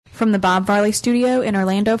From the Bob Varley Studio in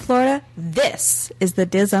Orlando, Florida, this is the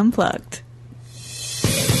Diz Unplugged.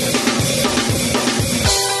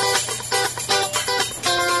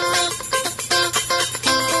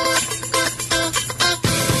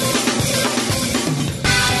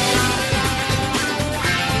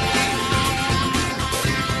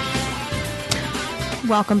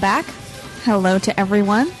 Welcome back. Hello to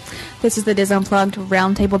everyone. This is the Diz Unplugged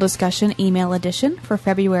Roundtable Discussion Email Edition for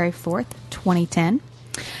February 4th, 2010.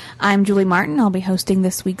 I'm Julie Martin. I'll be hosting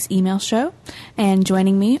this week's email show. And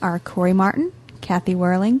joining me are Corey Martin, Kathy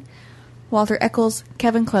Whirling, Walter Eccles,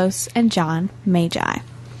 Kevin Close, and John Magi.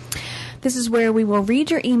 This is where we will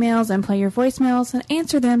read your emails and play your voicemails and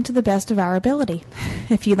answer them to the best of our ability.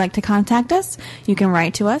 If you'd like to contact us, you can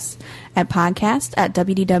write to us at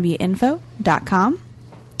podcast@wdwinfo.com.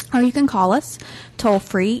 Or you can call us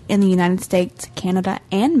toll-free in the United States, Canada,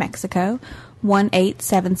 and Mexico,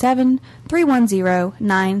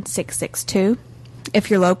 1-877-310-9662.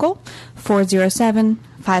 If you're local,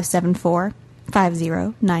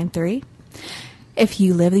 407-574-5093. If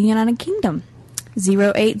you live in the United Kingdom,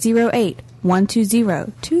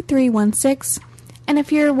 0808-120-2316. And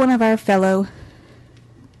if you're one of our fellow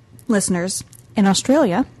listeners in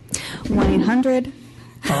Australia, 1-800-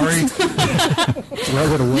 Sorry.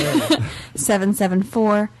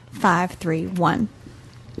 774-531.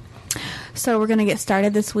 So we're going to get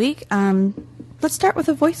started this week. Let's start with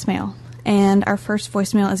a voicemail. And our first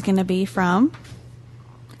voicemail is going to be from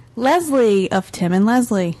Leslie of Tim and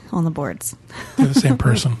Leslie on the boards. They're the same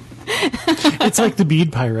person. It's like the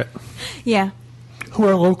Bead Pirate. Yeah. Who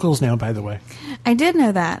are locals now, by the way. I did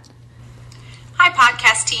know that. Hi,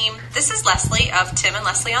 podcast team. This is Leslie of Tim and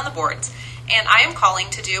Leslie on the boards. And I am calling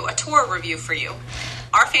to do a tour review for you.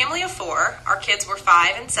 Our family of 4, our kids were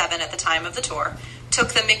 5 and 7 at the time of the tour, took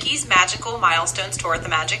the Mickey's Magical Milestones Tour at the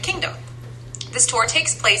Magic Kingdom. This tour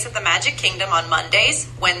takes place at the Magic Kingdom on Mondays,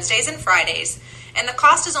 Wednesdays, and Fridays, and the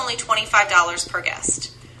cost is only $25 per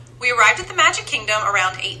guest. We arrived at the Magic Kingdom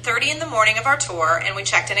around 8:30 in the morning of our tour, and we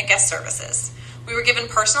checked in at guest services. We were given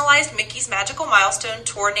personalized Mickey's Magical Milestone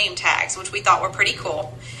Tour name tags, which we thought were pretty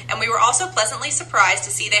cool. And we were also pleasantly surprised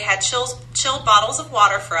to see they had chilled bottles of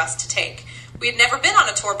water for us to take. We had never been on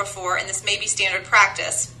a tour before, and this may be standard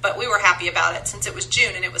practice, but we were happy about it since it was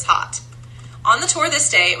June and it was hot. On the tour this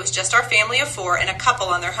day, it was just our family of 4 and a couple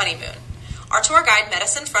on their honeymoon. Our tour guide met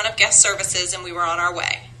us in front of guest services, and we were on our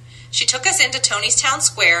way. She took us into Tony's Town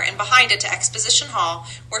Square and behind it to Exposition Hall,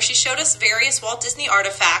 where she showed us various Walt Disney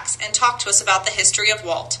artifacts and talked to us about the history of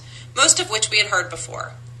Walt, most of which we had heard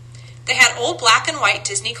before. They had old black and white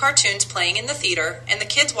Disney cartoons playing in the theater, and the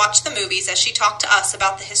kids watched the movies as she talked to us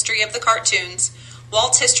about the history of the cartoons,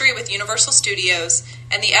 Walt's history with Universal Studios,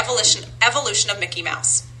 and the evolution of Mickey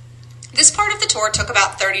Mouse. This part of the tour took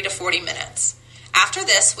about 30 to 40 minutes. After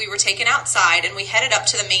this, we were taken outside and we headed up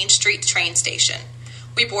to the Main Street train station.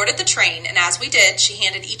 We boarded the train, and as we did, she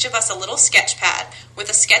handed each of us a little sketch pad with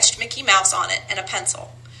a sketched Mickey Mouse on it and a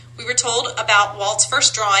pencil. We were told about Walt's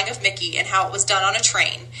first drawing of Mickey and how it was done on a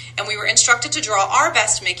train, and we were instructed to draw our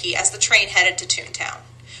best Mickey as the train headed to Toontown.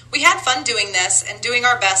 We had fun doing this and doing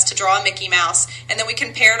our best to draw a Mickey Mouse, and then we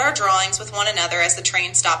compared our drawings with one another as the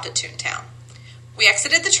train stopped at Toontown. We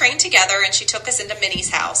exited the train together, and she took us into Minnie's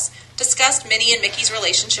house, discussed Minnie and Mickey's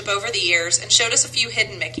relationship over the years, and showed us a few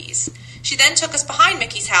hidden Mickeys. She then took us behind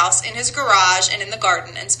Mickey's house in his garage and in the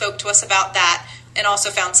garden and spoke to us about that and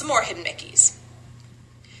also found some more hidden Mickeys.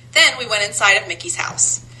 Then we went inside of Mickey's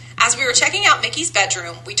house. As we were checking out Mickey's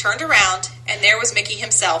bedroom, we turned around and there was Mickey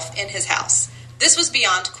himself in his house. This was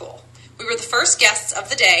beyond cool. We were the first guests of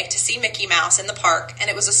the day to see Mickey Mouse in the park, and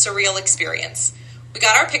it was a surreal experience. We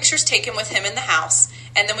got our pictures taken with him in the house,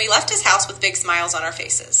 and then we left his house with big smiles on our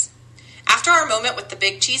faces. After our moment with the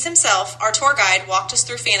Big Cheese himself, our tour guide walked us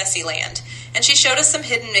through Fantasyland, and she showed us some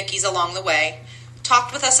hidden Mickeys along the way,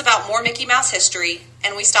 talked with us about more Mickey Mouse history,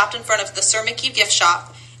 and we stopped in front of the Sir Mickey gift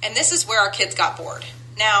shop, and this is where our kids got bored.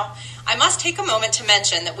 Now, I must take a moment to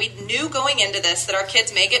mention that we knew going into this that our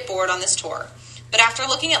kids may get bored on this tour, but after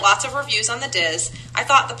looking at lots of reviews on the Diz, I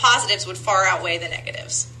thought the positives would far outweigh the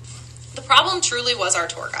negatives. The problem truly was our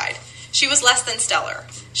tour guide. She was less than stellar.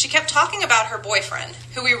 She kept talking about her boyfriend,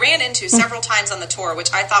 who we ran into several times on the tour,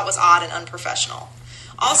 which I thought was odd and unprofessional.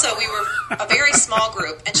 Also, we were a very small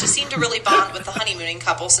group, and she seemed to really bond with the honeymooning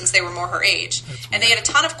couple since they were more her age, and they had a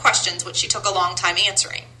ton of questions, which she took a long time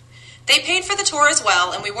answering. They paid for the tour as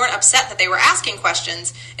well, and we weren't upset that they were asking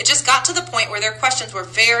questions. It just got to the point where their questions were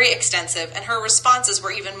very extensive, and her responses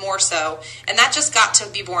were even more so, and that just got to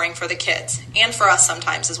be boring for the kids, and for us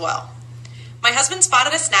sometimes as well. My husband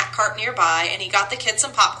spotted a snack cart nearby, and he got the kids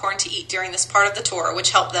some popcorn to eat during this part of the tour,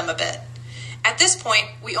 which helped them a bit. At this point,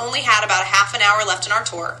 we only had about a half an hour left in our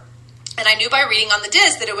tour, and I knew by reading on the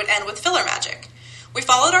Diz that it would end with Filler Magic. We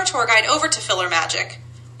followed our tour guide over to Filler Magic.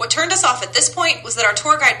 What turned us off at this point was that our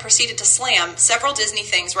tour guide proceeded to slam several Disney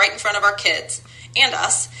things right in front of our kids and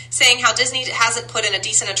us, saying how Disney hasn't put in a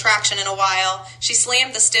decent attraction in a while. She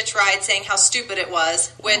slammed the Stitch ride, saying how stupid it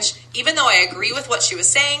was, which, even though I agree with what she was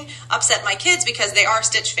saying, upset my kids because they are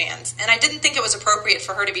Stitch fans, and I didn't think it was appropriate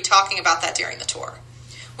for her to be talking about that during the tour.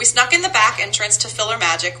 We snuck in the back entrance to Filler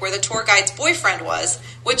Magic, where the tour guide's boyfriend was,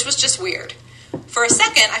 which was just weird. For a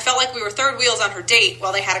second, I felt like we were third wheels on her date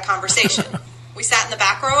while they had a conversation. We sat in the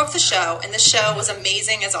back row of the show, and this show was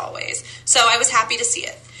amazing as always, so I was happy to see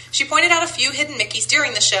it. She pointed out a few hidden Mickeys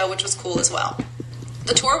during the show, which was cool as well.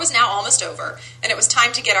 The tour was now almost over, and it was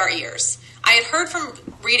time to get our ears. I had heard from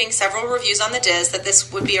reading several reviews on the Diz that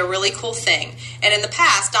this would be a really cool thing, and in the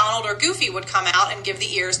past, Donald or Goofy would come out and give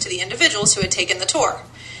the ears to the individuals who had taken the tour.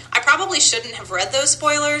 I probably shouldn't have read those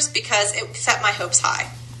spoilers because it set my hopes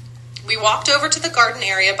high. We walked over to the garden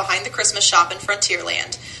area behind the Christmas shop in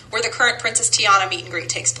Frontierland, where the current Princess Tiana meet and greet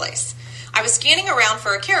takes place. I was scanning around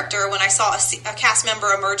for a character when I saw a cast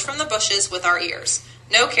member emerge from the bushes with our ears.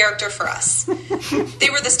 No character for us. They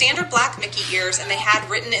were the standard black Mickey ears, and they had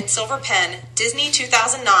written in silver pen, Disney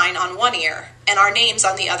 2009 on one ear, and our names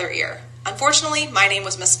on the other ear. Unfortunately, my name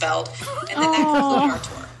was misspelled, and then that concluded our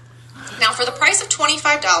tour. Now, for the price of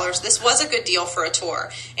 $25, this was a good deal for a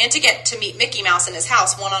tour, and to get to meet Mickey Mouse in his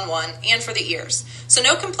house one-on-one, and for the ears. So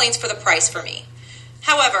no complaints for the price for me.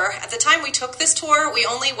 However, at the time we took this tour, we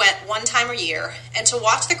only went one time a year, and to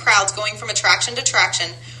watch the crowds going from attraction to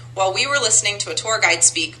attraction while we were listening to a tour guide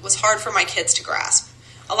speak was hard for my kids to grasp.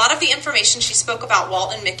 A lot of the information she spoke about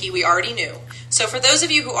Walt and Mickey we already knew, so for those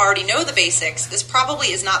of you who already know the basics, this probably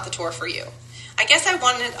is not the tour for you. I guess I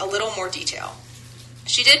wanted a little more detail.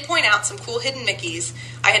 She did point out some cool hidden Mickeys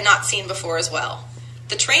I had not seen before as well.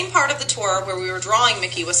 The train part of the tour where we were drawing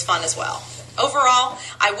Mickey was fun as well. Overall,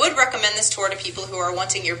 I would recommend this tour to people who are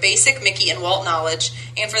wanting your basic Mickey and Walt knowledge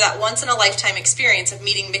and for that once-in-a-lifetime experience of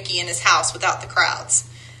meeting Mickey in his house without the crowds.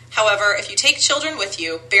 However, if you take children with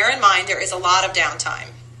you, bear in mind there is a lot of downtime.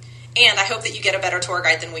 And I hope that you get a better tour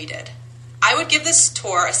guide than we did. I would give this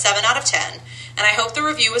tour a 7 out of 10, and I hope the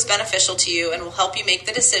review was beneficial to you and will help you make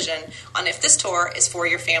the decision on if this tour is for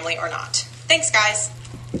your family or not. Thanks, guys.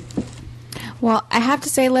 Well, I have to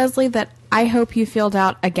say, Leslie, that I hope you filled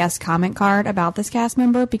out a guest comment card about this cast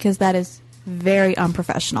member because that is very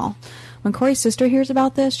unprofessional. When Corey's sister hears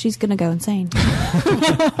about this, she's going to go insane.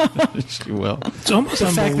 She will. It's almost the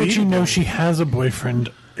fact that you know she has a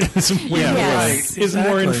boyfriend is, Yes. is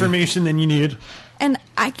more information than you need. And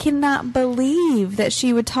I cannot believe that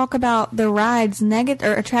she would talk about the rides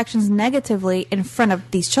or attractions negatively in front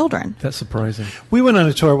of these children. That's surprising. We went on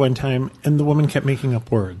a tour one time, and the woman kept making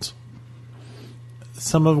up words.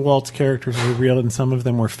 Some of Walt's characters were real, and some of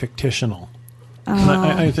them were fictional.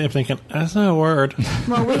 I'm thinking, that's not a word.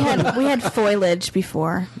 Well, we had foliage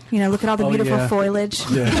before. You know, look at all the beautiful foliage.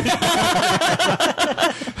 Yeah.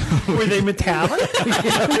 Were they metallic?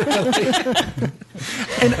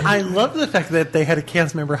 And I love the fact that they had a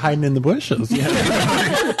cast member hiding in the bushes.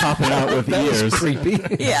 Popping out with ears. Creepy.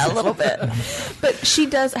 Yeah, a little bit. But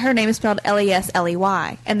her name is spelled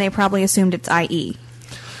Lesley, and they probably assumed it's IE.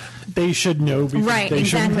 They should know because they exactly.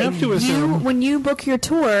 shouldn't have to assume. When you book your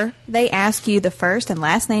tour, they ask you the first and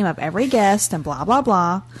last name of every guest and blah, blah,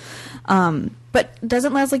 blah. But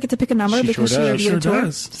doesn't Leslie get to pick a number because she already did a tour?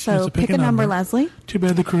 Does. So pick a number, Leslie. Too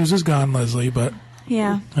bad the cruise is gone, Leslie, but...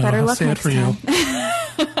 Yeah, better luck next time.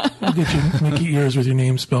 We'll get you Mickey ears with your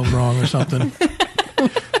name spelled wrong or something.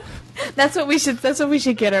 That's what we should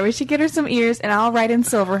get her. We should get her some ears, and I'll write in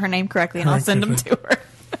silver her name correctly, and I'll send them to her.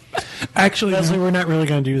 Actually, Leslie, we're not really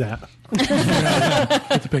going to do that.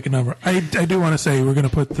 Have to pick a number. I do want to say we're going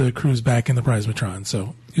to put the cruise back in the Prizematron,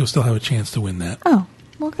 so you'll still have a chance to win that. Oh,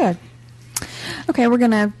 well, good. Okay, we're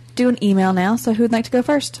going to do an email now, so who'd like to go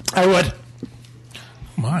first? I would.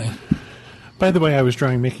 My. By the way, I was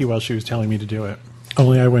drawing Mickey while she was telling me to do it.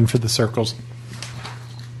 Only I went for the circles.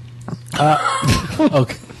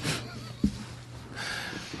 Okay.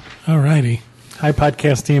 All righty. Hi,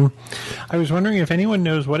 podcast team. I was wondering if anyone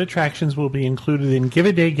knows what attractions will be included in Give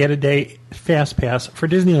a Day, Get a Day Fast Pass for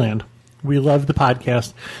Disneyland. We love the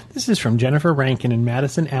podcast. This is from Jennifer Rankin in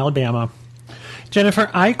Madison, Alabama. Jennifer,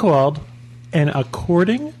 I called, and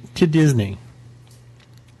according to Disney,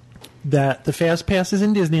 that the Fast Passes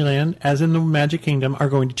in Disneyland, as in the Magic Kingdom, are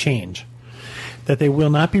going to change. That they will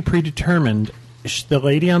not be predetermined. The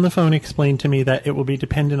lady on the phone explained to me that it will be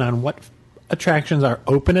dependent on what attractions are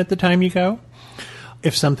open at the time you go.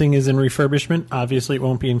 if something is in refurbishment, obviously it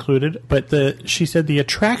won't be included. But she said the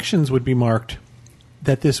attractions would be marked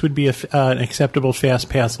that this would be an acceptable Fast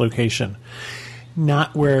Pass location.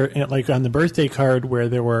 Not where, like on the birthday card, where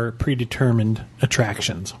there were predetermined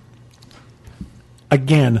attractions.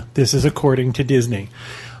 Again, this is according to Disney.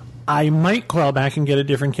 I might call back and get a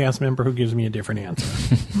different cast member who gives me a different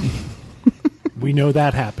answer. We know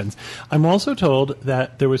that happens. I'm also told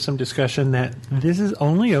that there was some discussion that this is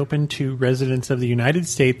only open to residents of the United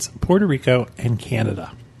States, Puerto Rico, and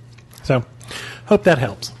Canada. So, hope that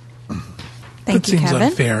helps. Thank you, That seems Kevin.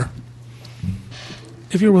 unfair.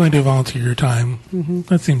 If you're willing to volunteer your time,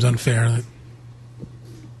 that seems unfair.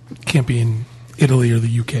 That can't be in Italy or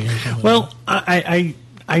the UK or something. Well, I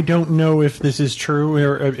don't know if this is true,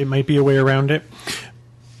 or it might be a way around it.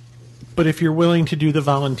 But if you're willing to do the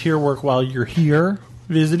volunteer work while you're here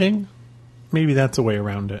visiting, maybe that's a way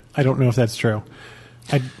around it. I don't know if that's true.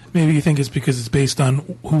 Maybe you think it's because it's based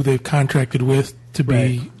on who they've contracted with to be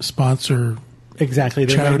Right. sponsor. Exactly.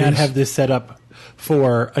 They might not Charities. have this set up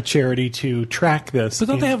for a charity to track this. But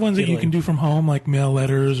don't they in have ones that you Italy. can do from home, like mail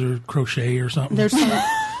letters or crochet or something? There's some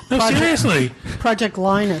no, seriously. Project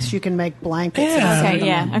Linus. You can make blankets. Yeah. and send Okay,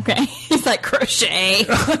 them. yeah, okay. He's like crochet.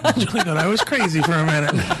 Julie thought I was crazy for a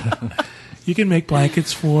minute. You can make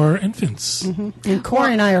blankets for infants. And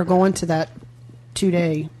Corey and I are going to that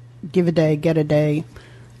 2-day, give a day, get a day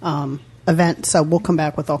event. So we'll come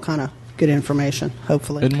back with all kind of good information,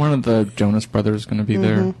 hopefully. Isn't one of the Jonas Brothers going to be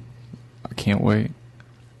there? I can't wait.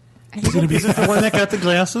 Is it the one that got the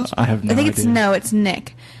glasses? I have no I think idea. it's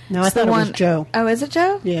Nick. No, I It's the thought it was one- Joe. Oh, is it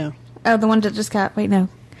Joe? Yeah. Oh, the one that just got. Wait, no.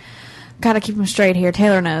 Gotta keep him straight here.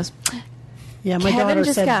 Taylor knows. Yeah, my Kevin daughter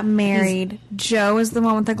just said got married. Joe is the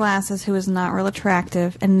one with the glasses who is not real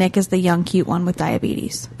attractive, and Nick is the young, cute one with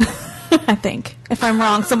diabetes. I think. If I'm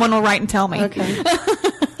wrong, someone will write and tell me. Okay.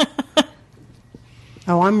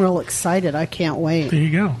 Oh, I'm real excited. I can't wait. There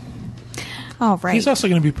you go. All right. He's also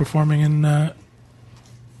going to be performing in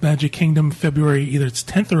Magic Kingdom February, either it's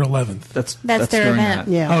 10th or 11th. That's their during event.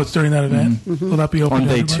 that. Yeah. Oh, it's during that event? Will that be open On to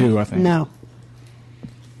day everybody? 2, I think. No.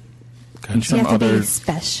 And you some have to other be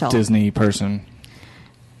special. Disney person.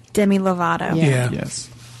 Demi Lovato. Yeah. Yeah. Yes.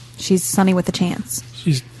 She's Sunny with a Chance.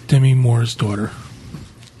 She's Demi Moore's daughter.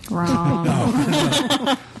 Wrong.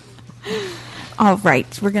 All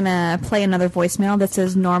right. We're going to play another voicemail. This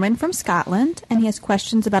is Norman from Scotland, and he has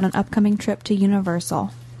questions about an upcoming trip to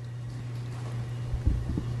Universal.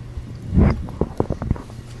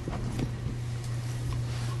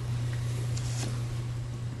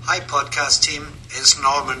 Hi podcast team, it's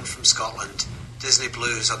Norman from Scotland, Disney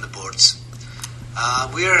Blues on the boards.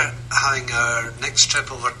 We're having our next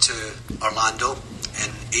trip over to Orlando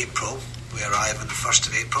in April. We arrive on the 1st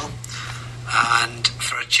of April, and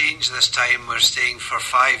for a change this time we're staying for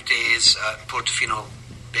 5 days at Portofino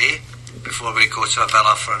Bay before we go to a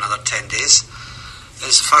villa for another 10 days.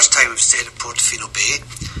 It's the first time we've stayed at Portofino Bay.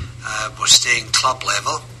 We're staying club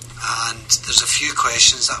level, and there's a few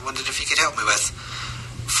questions that I wondered if you could help me with.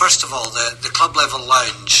 First of all, the club level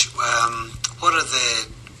lounge. What are the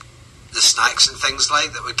snacks and things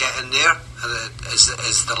like that we get in there?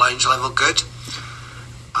 Is the lounge level good?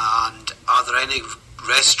 And are there any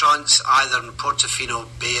restaurants either in Portofino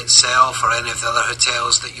Bay itself or any of the other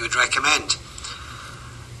hotels that you would recommend?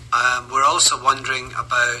 We're also wondering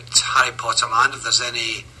about Harry Potter Land, if there's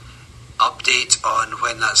any update on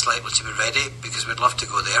when that's likely to be ready, because we'd love to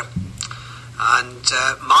go there. And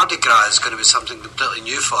Mardi Gras is going to be something completely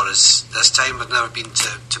new for us this time. We've never been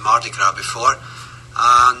to Mardi Gras before,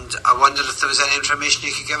 and I wondered if there was any information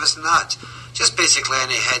you could give us on that. Just basically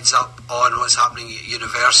any heads up on what's happening at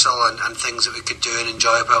Universal and things that we could do and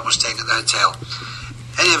enjoy while we're staying at the hotel.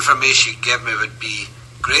 Any information you could give me would be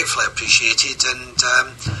gratefully appreciated, and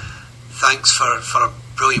thanks for a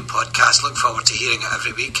brilliant podcast. Look forward to hearing it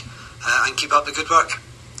every week, and keep up the good work.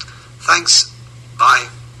 Thanks. Bye.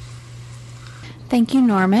 Thank you,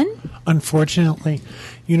 Norman. Unfortunately,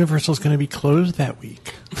 Universal's going to be closed that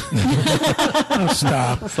week. Oh,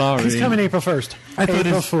 stop. Sorry. He's coming April 1st. I thought April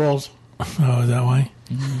it's- Fools. Oh, is that why?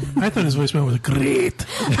 I thought his voicemail was great.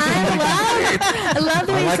 I love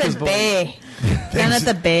the way he said bay. Down at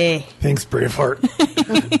the bay. Thanks, Braveheart.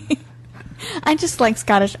 I just like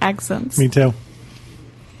Scottish accents. Me too.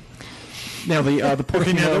 Now, the Okay, now that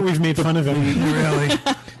Portofino, we've made fun of him. Really?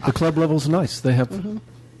 The club level's nice. They have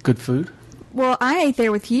good food. Well, I ate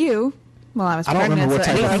there with you. Well, I was I don't pregnant, remember what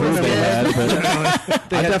so I type of didn't food think they it was had,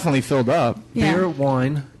 but I definitely filled up. Yeah. Beer,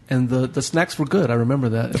 wine, and the snacks were good. I remember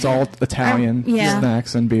that. It's all Italian yeah.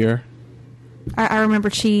 snacks and beer. I remember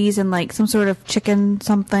cheese and like some sort of chicken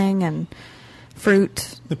something and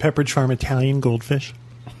fruit. The Pepperidge Farm Italian goldfish.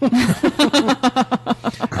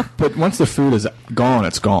 But once the food is gone,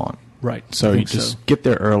 it's gone. Right. So I you think just get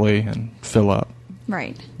there early and fill up.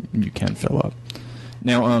 Right. You can fill up.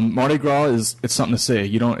 Now, Mardi Gras it's something to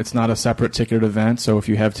see. It's not a separate ticketed event. So if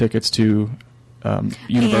you have tickets to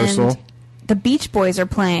Universal, And the Beach Boys are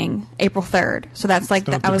playing April 3rd. So that's like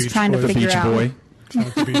Not I the was Beach trying to Boys. the figure Beach out. Boy. It's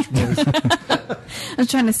not the Beach Boys. I was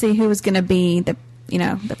trying to see who was going to be the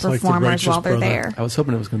like the performers Righteous while they're Brother. there. I was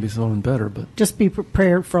hoping it was going to be someone better, but Just be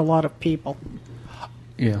prepared for a lot of people.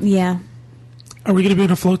 yeah. Yeah. Are we going to be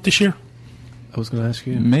able to float this year? I was going to ask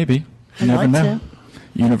you. Maybe. I'd Never like know.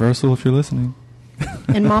 Universal, if you're listening.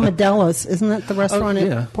 And Mama Della's, isn't that the restaurant Oh,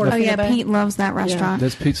 yeah. at Portofino Oh yeah, Bay? Pete loves that restaurant.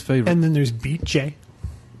 That's Pete's favorite. And then there's Beat J.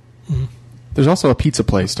 There's also a pizza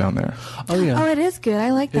place down there. oh, yeah. Oh, it is good.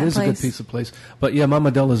 I like It that is place. a good pizza place. But yeah,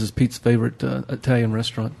 Mama Della's is Pete's favorite Italian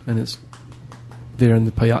restaurant, and it's there in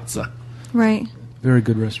the Piazza. Right. Very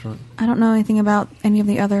good restaurant. I don't know anything about any of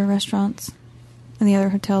the other restaurants and the other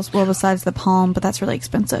hotels. Well, besides the Palm, but that's really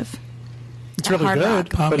expensive. It's At really Hard good. Rock.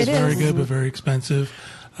 Palm but is It very is. good, but very expensive.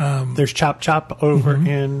 There's Chop Chop over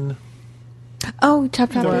in Oh,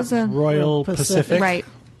 Chop Chop the is a Royal Pacific. Pacific. right.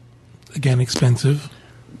 Again, expensive.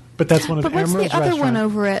 But that's one of But what's the Emerald's other restaurants. one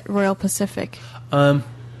over at Royal Pacific?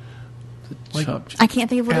 Chop Chop. I can't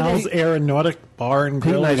think of what Al's it is. Aeronautic Bar and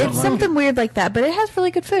Grill. I don't It's like something weird like that, but it has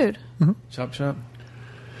really good food. Chop Chop.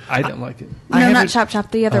 I don't like it. I No, not haven't- Chop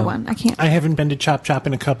Chop. The other one. I can't. I haven't been to Chop Chop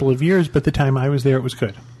in a couple of years, but the time I was there, it was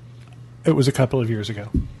good. It was a couple of years ago.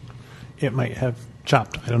 It might have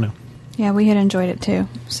chopped. I don't know. Yeah, we had enjoyed it too.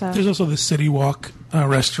 So There's also the City Walk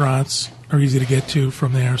restaurants are easy to get to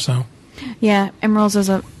from there. So yeah, Emerald's is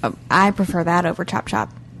I prefer that over Chop Chop.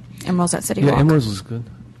 Emerald's at City Yeah, Walk. Emerald's is good.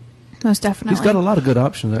 Most definitely. He's got a lot of good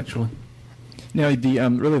options, actually. Now, the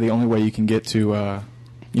really the only way you can get to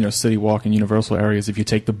City Walk and Universal areas if you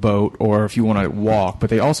take the boat or if you want to walk. But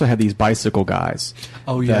they also have these bicycle guys.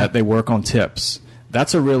 Oh, yeah. That they work on tips.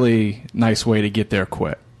 That's a really nice way to get there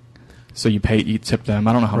quick. So you tip them.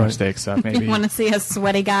 I don't know how much Right. they accept. Maybe You want to see a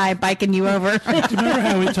sweaty guy biking you over? do you remember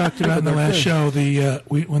how we talked about in the last show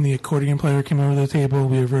when the accordion player came over the table,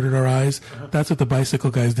 we averted our eyes? That's what the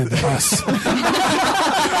bicycle guys did to us.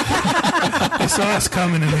 They saw us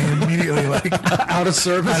coming and they immediately Out of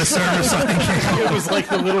service. out of service. It was like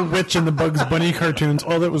the little witch in the Bugs Bunny cartoons.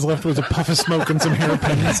 All that was left was a puff of smoke and some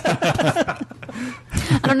hairpins.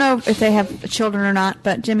 I don't know if they have children or not,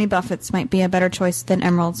 but Jimmy Buffett's might be a better choice than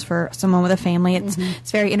Emerald's for someone with a family.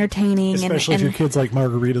 It's very entertaining. Especially if and, your kids like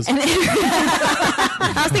margaritas.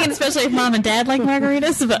 I was thinking especially if mom and dad like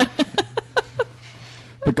margaritas, but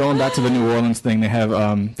But going back to the New Orleans thing, they have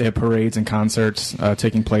parades and concerts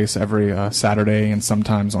taking place every Saturday and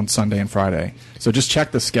sometimes on Sunday and Friday. So just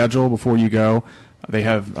check the schedule before you go. They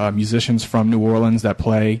have musicians from New Orleans that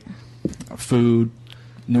play food,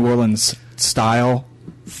 New Orleans style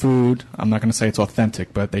food. I'm not going to say it's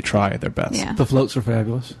authentic, but they try their best. yeah. The floats are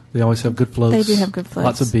fabulous. They always have good floats. They do have good floats.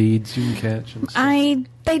 Lots of beads you can catch. And stuff.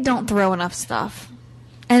 They don't throw enough stuff.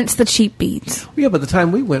 And it's the cheap beads. Yeah, by the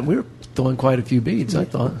time we went, we were throwing quite a few beads, I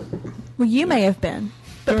thought. Well, you may have been.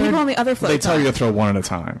 But people on the other floats They tell you to aren't. throw one at a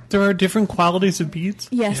time. There are different qualities of beads.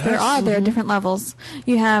 Yes, there Yes. are. There are different levels.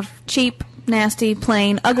 You have cheap, nasty,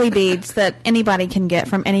 plain, ugly beads that anybody can get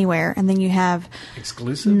from anywhere. And then you have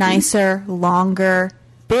Exclusive nicer, longer,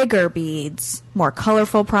 bigger beads. More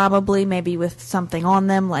colorful, probably, maybe with something on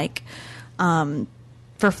them. Like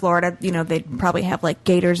for Florida, they'd probably have like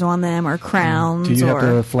gators on them or crowns. Do you or have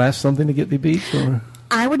to flash something to get the beads? Or?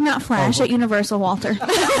 I would not flash at Universal, Walter.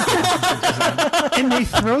 And they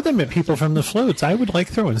throw them at people from the floats. I would like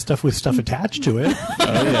throwing stuff with stuff attached to it.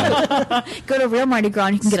 Oh, yeah. Go to Real Mardi Gras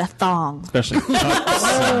and you can get a thong. Especially cups.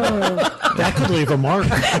 That could leave a mark.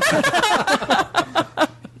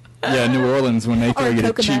 Yeah, New Orleans, when they throw you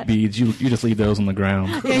the coconut. cheap beads, you just leave those on the ground.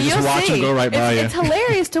 Yeah, you just you'll watch see. them go right by you. It's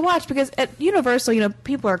hilarious to watch because at Universal,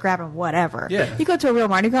 people are grabbing whatever. Yeah. You go to a Real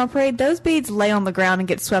Mardi Gras parade, those beads lay on the ground and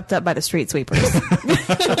get swept up by the street sweepers.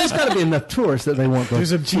 There's got to be enough tourists that they want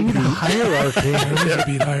those. There's a bead hierarchy. There's a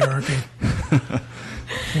beat hierarchy.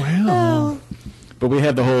 Wow. But we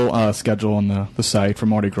have the whole schedule on the site for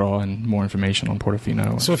Mardi Gras and more information on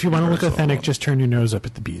Portofino. So if you want to look authentic, just turn your nose up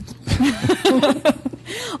at the beads.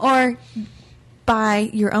 Or buy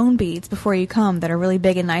your own beads before you come that are really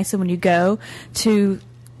big and nice. And when you go to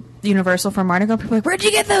Universal for Mardi Gras, people are like, where'd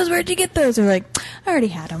you get those? Where'd you get those? They're like, I already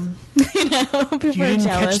had them. People You didn't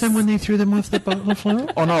catch them when they threw them off the floor?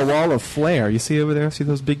 On our wall of flare, you see over there? See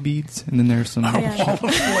those big beads? And then there's some. I didn't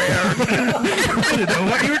know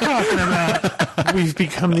what you were talking about. We've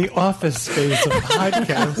become the office space of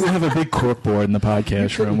podcasts. We have a big cork board in the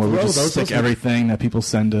podcast room where we grow just those. stick Those are- everything that people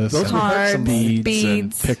send us. Those and would hurt some beads, and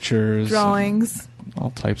beads, pictures, drawings. and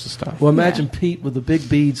all types of stuff. Well, imagine Pete with the big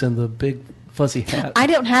beads and the big fuzzy hat. I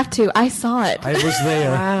don't have to. I saw it. I was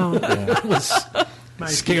there. Wow. It was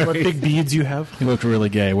Scary. What big beads you have? He looked really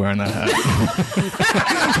gay wearing that hat.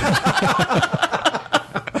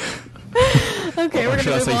 Okay, we're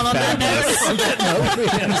going to move on that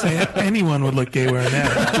note. Anyone would look gay wearing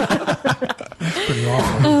that. That's pretty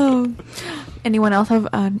awful. Anyone else have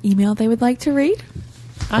an email they would like to read?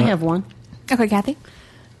 I have one. Okay, Kathy.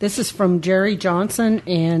 This is from Jerry Johnson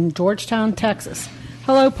in Georgetown, Texas.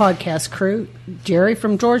 Hello, podcast crew. Jerry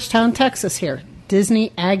from Georgetown, Texas here.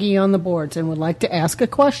 Disney Aggie on the boards, and would like to ask a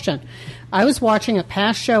question. I was watching a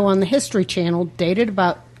past show on the History Channel dated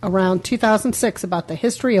about around 2006 about the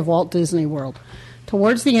history of Walt Disney World.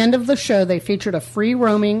 Towards the end of the show, they featured a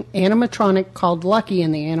free-roaming animatronic called Lucky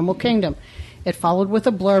in the Animal Kingdom. It followed with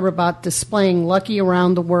a blurb about displaying Lucky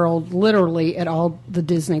around the world, literally at all the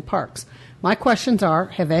Disney parks. My questions are,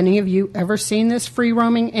 have any of you ever seen this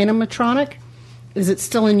free-roaming animatronic? Is it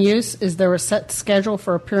still in use? Is there a set schedule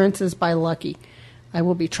for appearances by Lucky? I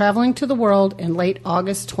will be traveling to the world in late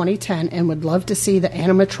August 2010 and would love to see the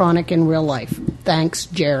animatronic in real life. Thanks,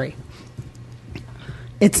 Jerry.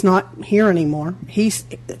 It's not here anymore. He's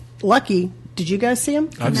Lucky. Did you guys see him?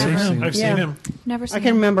 I've Never. seen I've Yeah. seen him Never seen I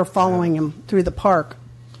can remember following him through the park.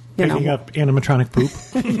 You picking know, up animatronic poop.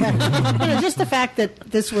 just the fact that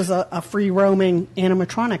this was a free roaming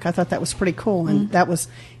animatronic, I thought that was pretty cool. And that was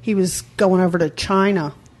he was going over to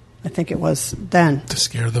China, I think it was then. To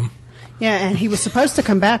scare them. Yeah, and he was supposed to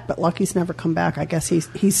come back, but Lucky's never come back. I guess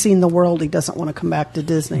he's seen the world. He doesn't want to come back to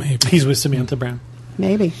Disney. Maybe. He's with Samantha Brown.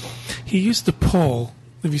 Maybe. He used to pull.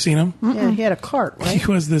 Have you seen him? Yeah, he had a cart, right? He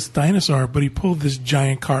was this dinosaur, but he pulled this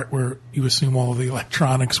giant cart where you assume all of the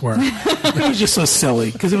electronics were. It was just so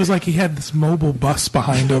silly because it was like he had this mobile bus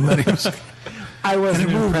behind him that he was. I wasn't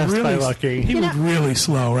and it moved impressed by really- Lucky. He moved really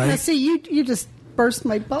slow, Now, right? see, you just burst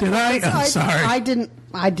my bubble. Did I? I'm sorry. I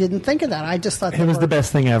didn't think of that. I just thought It was were- the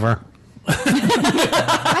best thing ever.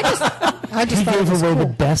 I just He thought it gave was away cool.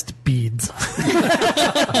 the best beads.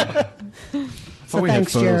 I thought we had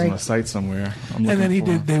thanks, photos Jerry. on the site somewhere. I'm And then looking he for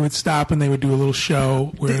did. them. They would stop and they would do a little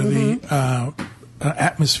show where the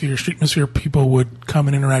street atmosphere people would come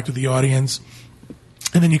and interact with the audience,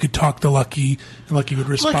 and then you could talk to Lucky, and Lucky would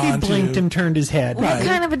respond. Lucky blinked to and turned his head. What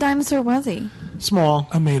kind of a dinosaur was he? Small.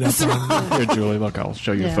 I made up one. Here, Julie, look, I'll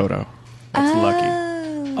show you Yeah. a photo. That's Lucky.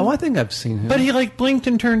 Oh, I think I've seen him. But he blinked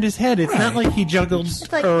and turned his head. It's not like he juggled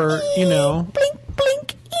like, or Blink,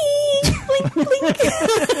 blink, blink, blink.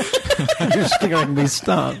 You're scaring me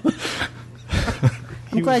stuff.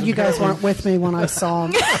 I'm glad you guys weren't with me when I saw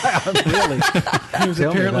him. Really? He was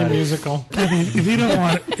Tell me apparently about it. musical.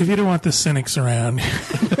 If you don't want the cynics around,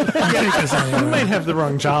 take us You anywhere. might have the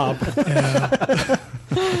wrong job.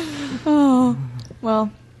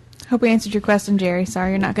 Well, hope we answered your question, Jerry.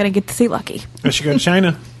 Sorry you're not going to get to see Lucky. I should go to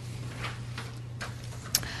China.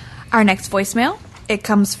 Our next voicemail, it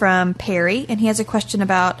comes from Perry, and he has a question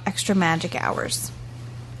about extra magic hours.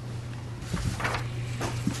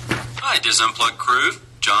 Hi, Diz Unplugged crew.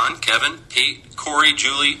 John, Kevin, Pete, Corey,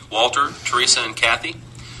 Julie, Walter, Teresa, and Kathy.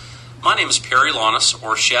 My name is Perry Launis,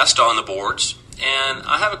 or Shasta on the boards, and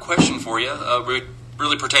I have a question for you,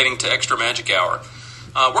 really pertaining to Extra Magic Hour.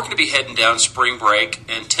 We're going to be heading down spring break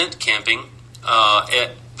and tent camping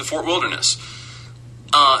at the Fort Wilderness.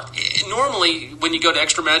 Normally, when you go to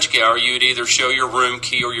Extra Magic Hour, you'd either show your room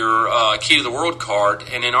key or your Key to the World card,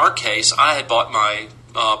 and in our case, I had bought my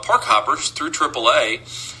park hoppers through AAA,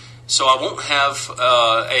 so I won't have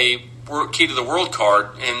a Key to the World card,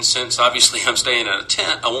 and since obviously I'm staying in a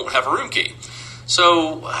tent, I won't have a room key.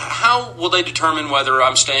 So how will they determine whether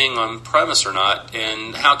I'm staying on premise or not,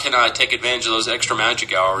 and how can I take advantage of those extra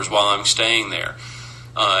magic hours while I'm staying there?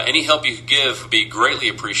 Any help you could give would be greatly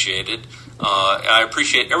appreciated. I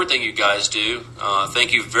appreciate everything you guys do.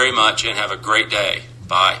 Thank you very much, and have a great day.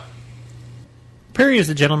 Bye. Perry is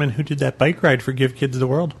the gentleman who did that bike ride for Give Kids the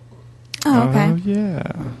World. Oh, okay. Oh,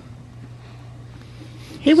 yeah.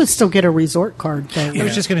 He would still get a resort card, though. I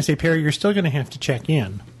was just going to say, Perry, you're still going to have to check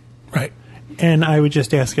in. Right. And I would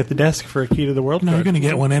just ask at the desk for a Key to the World No, card. you're going to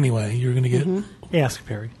get one anyway. You're going to get, Ask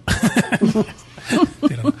Perry.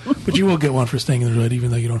 but you will get one for staying in the resort,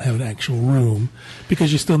 even though you don't have an actual room,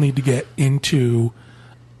 because you still need to get into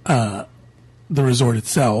the resort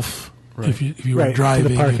itself. If you were Right, driving, to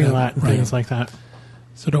the parking you'd have- lot and right. things like that.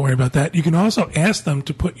 So don't worry about that. You can also ask them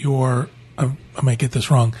to put your, I might get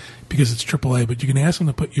this wrong because it's AAA, but you can ask them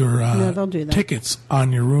to put your they'll do that. tickets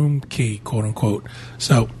on your room key, quote unquote.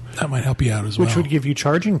 So that might help you out as well. Which would give you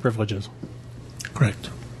charging privileges. Correct.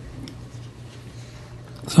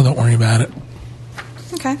 So don't worry about it.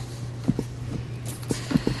 Okay.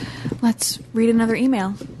 Let's read another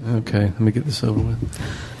email. Okay, let me get this over with.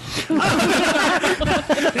 There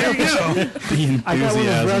you go. The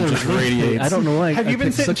enthusiasm just radiates. I don't know why. Have you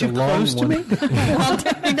been sitting such a too long close to me?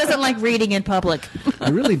 He doesn't like reading in public. I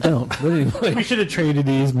really don't. But anyway, We should have traded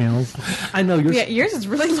these emails. I know you're. Yeah, yours is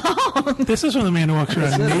really long. This is when the man who walks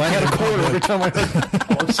around naked. I had a in quarter every public. time I heard.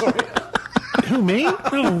 Oh, I'm sorry. Who, me?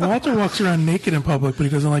 No, Walter walks around naked in public, but he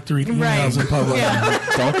doesn't like to read emails in public.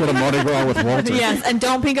 Don't go to Mardi Gras with Walter. Yes, and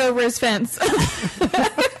don't peek over his fence.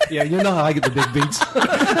 Yeah, you know how I get the big beats.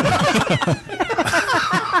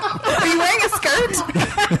 Are you wearing a skirt?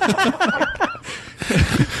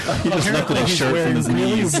 He just lifted his shirt from his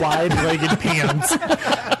really knees. wide-legged pants.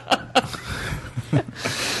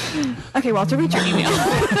 Okay, Walter, read your email.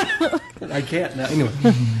 I can't now. Anyway,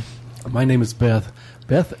 my name is Beth.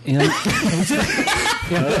 Beth N. That's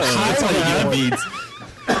how you get beads.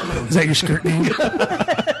 Is that your skirt name?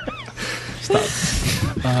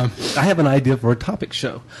 I have an idea for a topic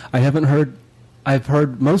show. I've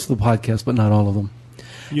heard most of the podcasts, but not all of them.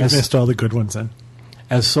 You missed all the good ones then.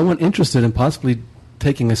 As someone interested in possibly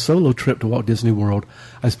taking a solo trip to Walt Disney World,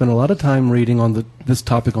 I spent a lot of time reading on this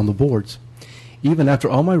topic on the boards. Even after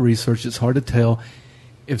all my research, it's hard to tell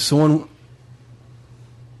if something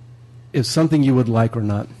you would like or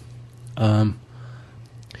not.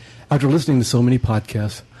 After listening to so many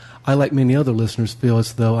podcasts, I, like many other listeners, feel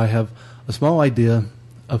as though I have a small idea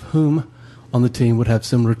of whom on the team would have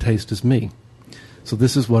similar taste as me. So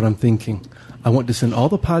this is what I'm thinking. I want to send all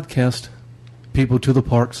the podcast people to the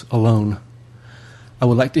parks alone. I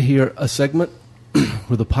would like to hear a segment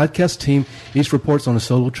where the podcast team each reports on a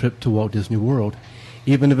solo trip to Walt Disney World,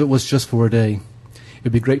 even if it was just for a day.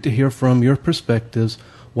 It'd be great to hear from your perspectives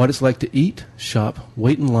what it's like to eat, shop,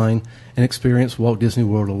 wait in line, and experience Walt Disney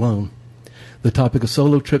World alone. The topic of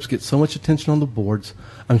solo trips gets so much attention on the boards.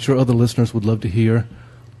 I'm sure other listeners would love to hear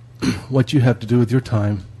what you have to do with your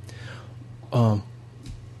time.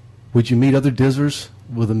 Would you meet other Dizzers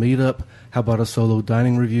with a meetup? How about a solo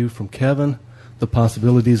dining review from Kevin? The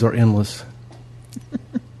possibilities are endless.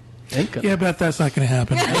 Yeah, Beth, that's not going to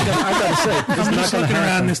happen. I got to say, I'm just looking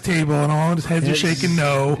around this table, and all his heads are shaking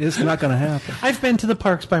no. It's not going to happen. I've been to the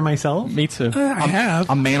parks by myself. Me too. I have.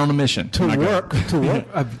 I'm man on a mission. To work,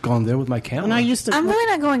 I've gone there with my camera. And I used to. I'm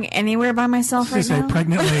really not going anywhere by myself right Just a now.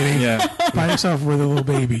 pregnant lady Yeah. by herself with a little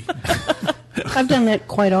baby. I've done that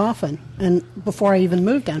quite often. And before I even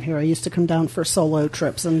moved down here, I used to come down for solo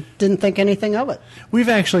trips and didn't think anything of it. We've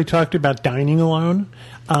actually talked about dining alone.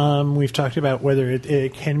 We've talked about whether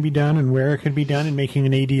it can be done and where it can be done and making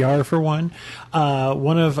an ADR for one.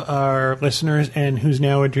 One of our listeners and who's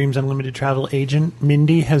now a Dreams Unlimited travel agent,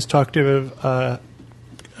 Mindy, has talked a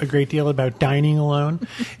great deal about dining alone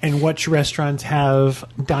and which restaurants have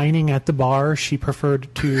dining at the bar. She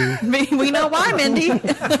preferred to... We know why, Mindy.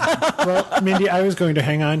 Well, Mindy, I was going to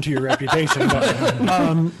hang on to your reputation,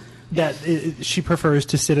 but she prefers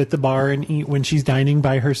to sit at the bar and eat when she's dining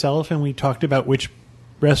by herself, and we talked about which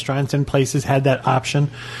restaurants and places had that option.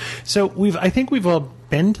 So I think we've all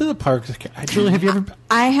been to the parks. Julie, have you ever?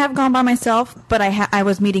 I have gone by myself, but I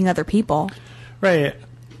was meeting other people. Right.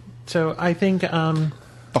 So I think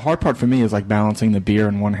The hard part for me is like balancing the beer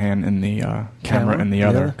in one hand and the camera in the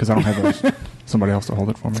other, because I don't have somebody else to hold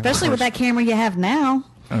it for me. Especially with that camera you have now.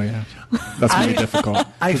 Oh yeah, that's really difficult.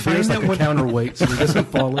 I The find beer's that like a when, counterweight, so it doesn't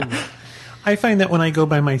fall over. I find that when I go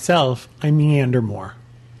by myself, I meander more.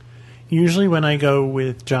 Usually when I go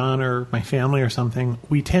with John or my family or something,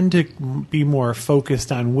 we tend to be more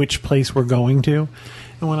focused on which place we're going to.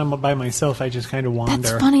 And when I'm by myself, I just kind of wander.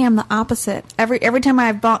 That's funny. I'm the opposite. Every time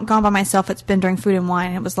I've gone by myself, it's been during Food and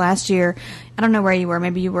Wine. It was last year. I don't know where you were.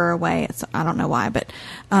 Maybe you were away. I don't know why. But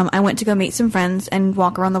I went to go meet some friends and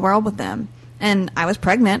walk around the world with them. And I was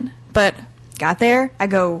pregnant, but got there. I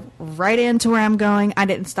go right into where I'm going. I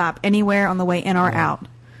didn't stop anywhere on the way in or out.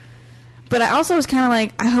 But I also was kind of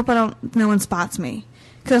like, I hope no one spots me.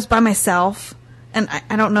 Because I was by myself. And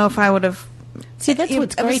I don't know if I would have... See, that's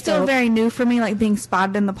what's It was great, still though. very new for me, like being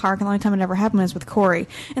spotted in the park. And the only time it ever happened was with Corey,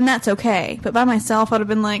 and that's okay. But by myself, I'd have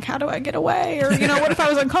been like, "How do I get away?" Or what if I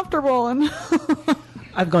was uncomfortable? And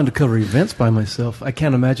I've gone to cover events by myself. I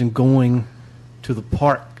can't imagine going to the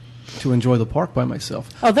park to enjoy the park by myself.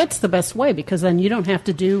 Oh, that's the best way, because then you don't have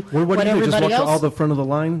to do What do you do? Just everybody walk to all else. the front of the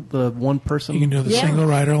line, the one person? You can do the Yeah. single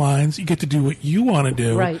rider lines. You get to do what you want to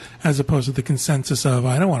do, Right. as opposed to the consensus of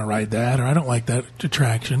I don't want to ride that or I don't like that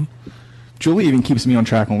attraction. Julie even keeps me on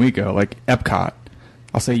track when we go, like Epcot.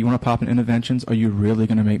 I'll say, you want to pop in Interventions? Are you really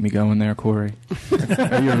going to make me go in there, Corey?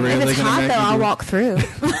 Are you really If it's going to hot, make though, me I'll do it? walk through.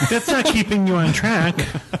 That's not keeping you on track.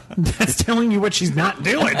 That's telling you what she's not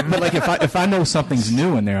doing. But like if I know something's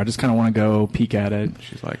new in there, I just kind of want to go peek at it.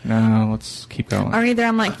 She's like, no, let's keep going. Or either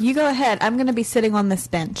I'm like, you go ahead. I'm going to be sitting on this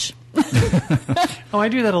bench. Oh, I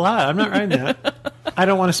do that a lot. I'm not riding that. I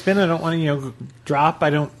don't want to spin. I don't want to, drop. I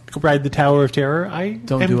don't ride the Tower of Terror. I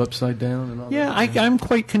Don't do upside down and all Yeah, that. I'm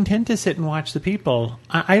quite content to sit and watch the people.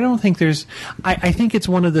 I don't think there's. I think it's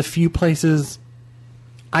one of the few places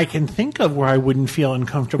I can think of where I wouldn't feel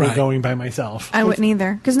uncomfortable Right. going by myself. I wouldn't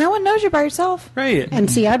either, because no one knows you're by yourself. Right. And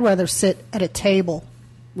see, I'd rather sit at a table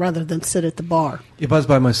rather than sit at the bar. If I was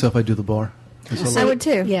by myself, I'd do the bar. I would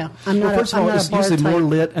too. Yeah, I'm not. Well, first a, of I'm all, not it's a bar usually type. more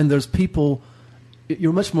lit, and there's people.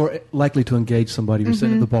 You're much more likely to engage somebody if you're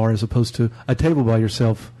sitting at the bar as opposed to a table by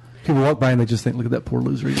yourself. People walk by and they just think, "Look at that poor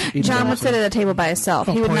loser." eating John would that." sit at a table by himself.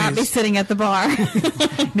 He would not be please. sitting at the bar.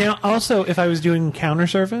 Now, also, if I was doing counter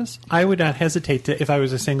service, I would not hesitate to, if I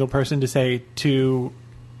was a single person, to say to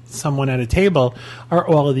someone at a table, "Are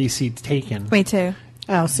all of these seats taken?" Me too.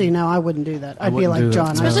 Oh, see, no, I wouldn't do that. I'd be wouldn't like do that.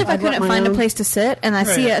 John. Especially if I I'd let couldn't my find a own- place to sit and I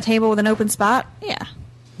see Right. a table with an open spot. Yeah.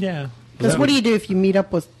 Yeah. Because what do you do if you meet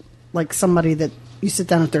up with like somebody that you sit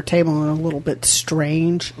down at their table and a little bit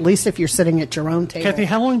strange? At least if you're sitting at your own table. Kathy,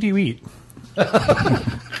 how long do you eat?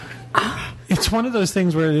 It's one of those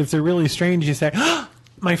things where if they're really strange, you say,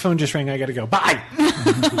 "My phone just rang. I got to go. Bye."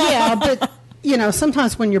 Yeah, but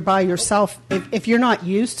sometimes when you're by yourself, if you're not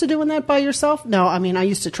used to doing that by yourself, no, I mean, I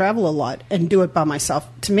used to travel a lot and do it by myself.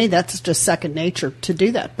 To me, that's just second nature to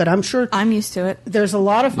do that. But I'm sure I'm used to it. there's a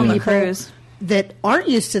lot of On the people cruise. that aren't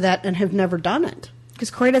used to that and have never done it.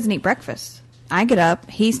 Because Corey doesn't eat breakfast. I get up,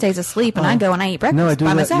 he stays asleep, and I go and I eat breakfast No, I do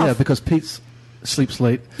by that. myself. Yeah, because Pete sleeps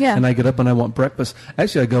late. Yeah. And I get up and I want breakfast.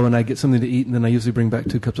 Actually, I go and I get something to eat, and then I usually bring back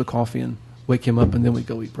 2 cups of coffee and wake him up, and then we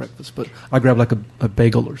go eat breakfast. But I grab like a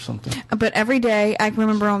bagel or something. But every day, I can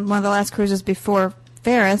remember on one of the last cruises before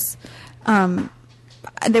Ferris,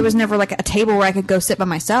 there was never like a table where I could go sit by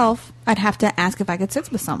myself. I'd have to ask if I could sit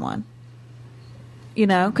with someone.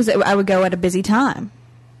 Because I would go at a busy time.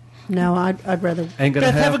 No, I'd rather. Ain't gonna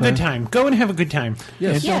Beth, have a good huh? time. Go and have a good time.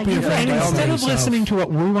 Yes. Yeah, Don't be you afraid. can. Instead of yourself. listening to what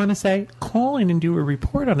we want to say, call in and do a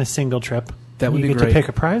report on a single trip. That would you be get great. to pick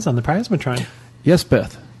a prize on the Prizematron. Yes,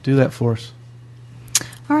 Beth. Do that for us.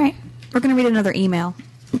 All right. We're going to read another email.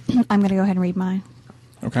 I'm going to go ahead and read mine.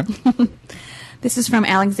 Okay. This is from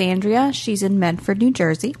Alexandria. She's in Medford, New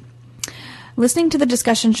Jersey. Listening to the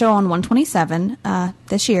discussion show on 127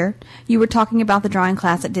 this year, you were talking about the drawing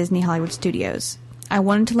class at Disney Hollywood Studios. I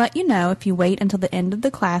wanted to let you know if you wait until the end of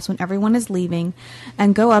the class when everyone is leaving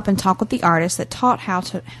and go up and talk with the artist that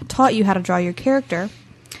taught you how to draw your character,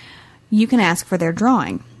 you can ask for their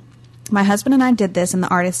drawing. My husband and I did this, and the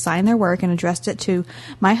artist signed their work and addressed it to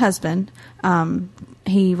my husband.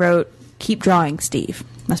 He wrote, "Keep drawing, Steve."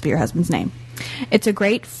 Must be your husband's name. It's a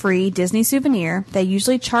great free Disney souvenir they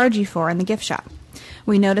usually charge you for in the gift shop.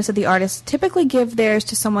 We notice that the artists typically give theirs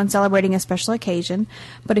to someone celebrating a special occasion,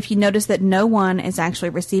 but if you notice that no one is actually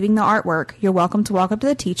receiving the artwork, you're welcome to walk up to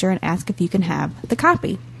the teacher and ask if you can have the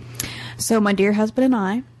copy. So my dear husband and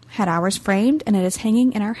I had ours framed, and it is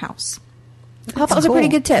hanging in our house. I thought that was a pretty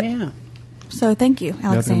good tip. Yeah. So thank you,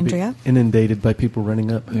 Now they're gonna be Alexandria. innedated by people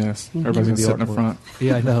running up. Yes. Everybody's going to sit in the artwork. front.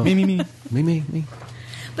 Yeah, I know. Me. Me.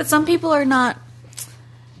 But some people are not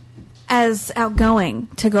as outgoing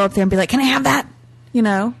to go up there and be like, "Can I have that?"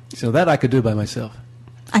 So that I could do by myself.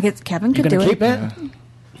 Kevin You could gonna do keep it.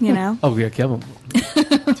 that? Oh, yeah, Kevin.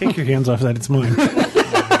 Take your hands off that. It's mine.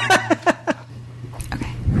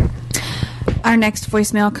 Our next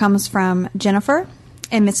voicemail comes from Jennifer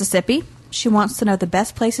in Mississippi. She wants to know the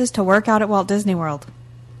best places to work out at Walt Disney World.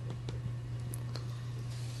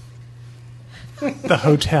 The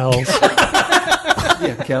hotels.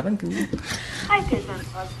 Yeah, Kevin. Can you? Hi, Disney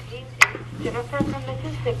Club team. It's Jennifer from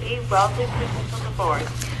Mississippi, wealthy princess on the board.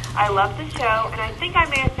 I love the show, and I think I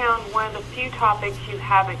may have found one of the few topics you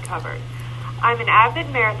haven't covered. I'm an avid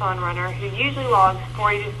marathon runner who usually logs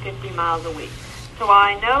 40 to 50 miles a week. So while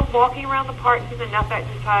I know walking around the parks is enough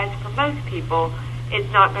exercise for most people,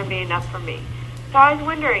 it's not going to be enough for me. So I was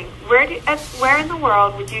wondering, where in the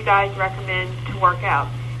world would you guys recommend to work out?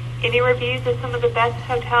 Any reviews of some of the best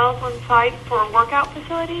hotels on site for workout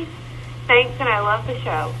facilities? Thanks, and I love the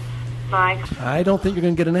show. Mike. I don't think you're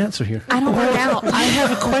going to get an answer here. I don't work out. I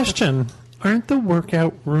have a question. Aren't the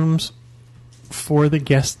workout rooms for the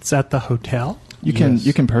guests at the hotel? You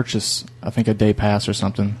can purchase, I think, a day pass or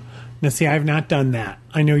something. Now, see, I've not done that.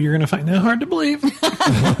 I know you're going to find that hard to believe.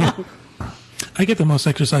 I get the most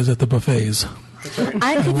exercise at the buffets.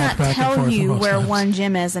 I could not back and tell forth you most where times. one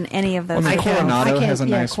gym is in any of those. Well, the hotels. Coronado I has a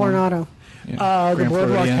can't- nice one. Coronado. Yeah. The Grand Boardwalk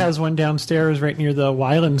Floridian. has one downstairs right near the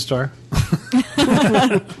Wyland store.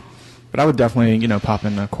 But I would definitely, pop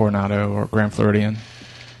in a Coronado or Grand Floridian.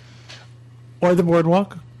 Or the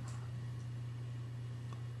Boardwalk.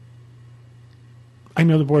 I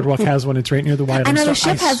know the Boardwalk has one. It's right near the Wyland store. I know the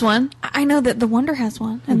Ship has one. I know that the Wonder has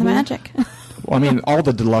one, and the Magic. Well, I mean, all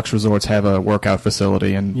the deluxe resorts have a workout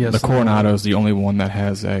facility, and Yes, the Coronado is the only one that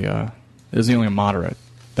has is the only moderate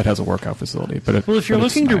that has a workout facility. But Well, if you're but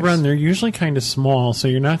it's looking to nice. run, they're usually kind of small, so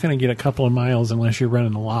you're not going to get a couple of miles unless you're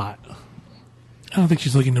running a lot. I don't think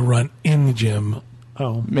she's looking to run in the gym.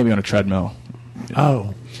 Oh, maybe on a treadmill.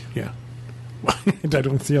 oh, yeah. I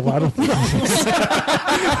don't see a lot of those. I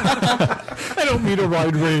don't mean a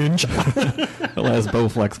wide range. The last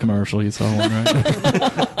Bowflex commercial, you saw one, right?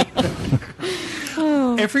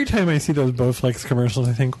 Every time I see those Bowflex commercials,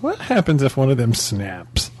 I think, what happens if one of them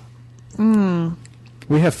snaps?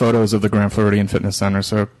 We have photos of the Grand Floridian Fitness Center,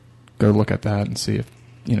 so go look at that and see if,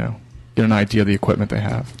 get an idea of the equipment they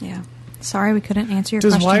have. Yeah. Sorry, we couldn't answer your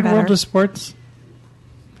Does question Wide better. World of Sports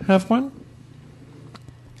have one?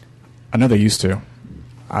 I know they used to.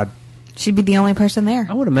 She'd be the only person there.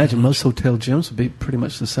 I would imagine most hotel gyms would be pretty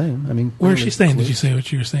much the same. I mean, Where is she staying? Did you say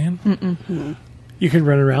what you were saying? You can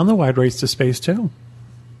run around the Wide Race to Space, too.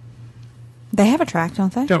 They have a track,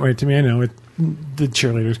 don't they? Don't write to me. I know it. The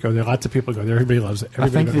cheerleaders go there. Lots of people go there. Everybody loves it. I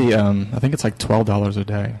think Everybody I think it's like $12 a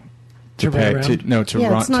day To run pay. around? To Yeah,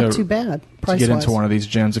 run it's not to, too bad. to Price get wise. into one of these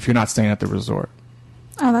gyms if you're not staying at the resort.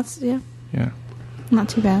 Oh, that's Yeah, not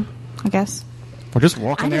too bad, I guess. or just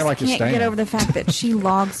walk in I there just like you're can't staying. get over the fact that she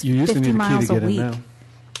logs you used to 50 need a key miles to a get in week. now.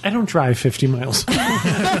 I don't drive 50 miles.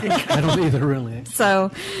 I don't either, really.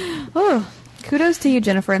 So, kudos to you,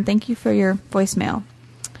 Jennifer, and thank you for your voicemail.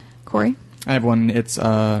 Corey? I have one. It's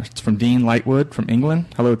from Dean Lightwood from England.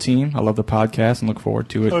 Hello, team. I love the podcast and look forward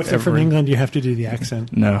to it. Oh, if they're from England, you have to do the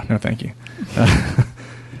accent. No, thank you.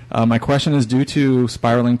 My question is, due to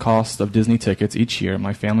spiraling costs of Disney tickets each year,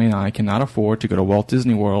 my family and I cannot afford to go to Walt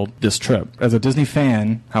Disney World this trip. As a Disney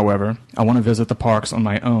fan, however, I want to visit the parks on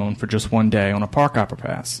my own for just one day on a park hopper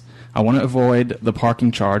pass. I want to avoid the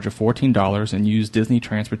parking charge of $14 and use Disney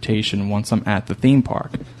transportation once I'm at the theme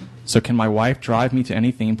park. So can my wife drive me to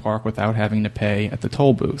any theme park without having to pay at the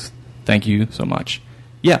toll booth? Thank you so much.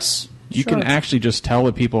 Yes, you can actually just tell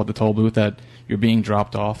the people at the toll booth that you're being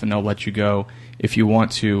dropped off, and they'll let you go. If you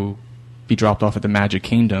want to be dropped off at the Magic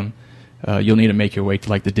Kingdom, you'll need to make your way to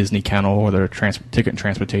like the Disney Kennel or the Ticket and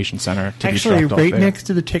Transportation Center to Actually, be dropped right off there. next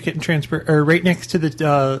to the ticket and transfer, or right next to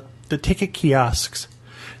the ticket kiosks,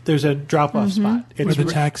 there's a drop-off spot. Where It's the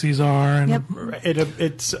taxis are. And Yep.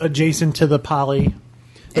 it's adjacent to the Polynesian.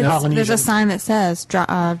 There's a sign that says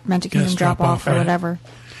Magic Kingdom Yes, drop drop off off, or right. whatever.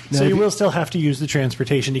 So Now, you if will still have to use the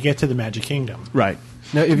transportation to get to the Magic Kingdom. Right.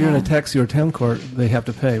 Now, if you're in a taxi or town car, they have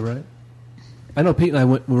to pay, right? I know Pete and I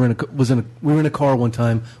we were in a car one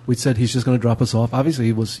time. We said he's just going to drop us off. Obviously,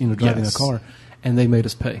 he was driving Yes. a car, and they made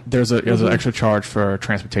us pay. There's an extra charge for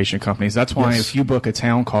transportation companies. That's why Yes. if you book a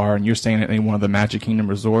town car and you're staying at any one of the Magic Kingdom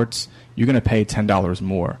resorts, you're going to pay $10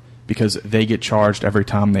 more because they get charged every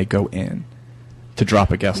time they go in to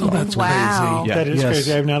drop a guest off. that's Wow. crazy. Yeah. That is Yes.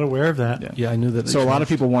 crazy. I'm not aware of that. Yeah, I knew that. So a lot of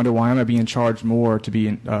people wonder, why am I being charged more to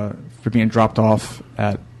be for being dropped off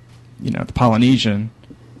at the Polynesian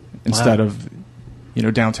instead of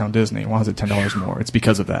downtown Disney? Why is it $10 more? It's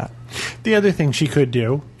because of that. The other thing she could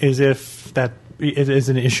do is, if that it is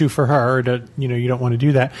an issue for her, or that you don't want to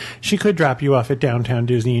do that, she could drop you off at downtown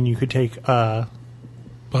Disney, and you could take a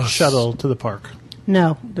Bus. shuttle to the park.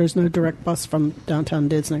 No, there's no direct bus from downtown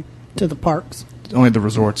Disney to the parks. Only the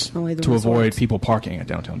resorts Only the to avoid resorts. people parking at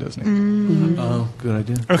downtown Disney. Oh, good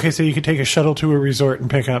idea. Okay, so you could take a shuttle to a resort and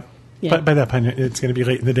pick up. Yeah. But by that point, it's going to be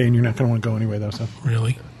late in the day, and you're not going to want to go anyway, though. So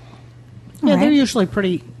Really? Yeah, they're Alright. usually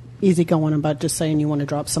pretty easygoing about just saying you want to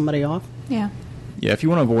drop somebody off. Yeah. Yeah, if you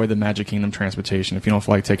want to avoid the Magic Kingdom transportation, if you don't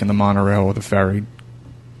feel like taking the monorail or the ferry,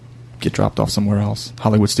 get dropped off somewhere else.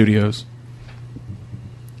 Hollywood Studios.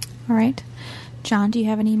 All right. John, do you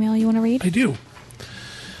have an email you want to read? I do.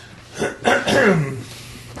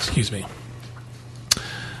 Excuse me.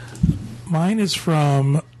 Mine is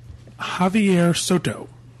from Javier Soto.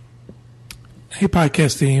 Hey,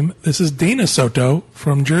 podcast team. This is Dana Soto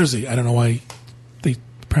from Jersey. I don't know why they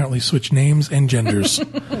apparently switch names and genders.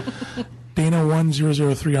 Dana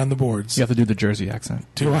 1003 on the boards. You have to do the Jersey accent.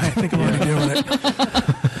 Do I? I think I'm already doing it.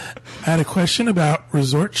 I had a question about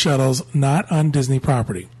resort shuttles not on Disney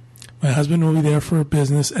property. My husband will be there for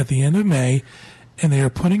business at the end of May, and they are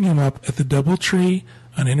putting him up at the DoubleTree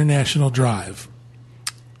on International Drive.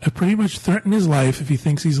 I pretty much threatened his life if he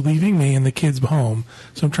thinks he's leaving me and the kids home,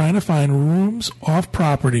 so I'm trying to find rooms off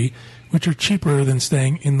property which are cheaper than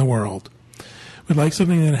staying in the world. We'd like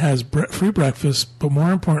something that has free breakfast, but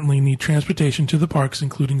more importantly need transportation to the parks,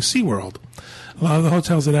 including SeaWorld. A lot of the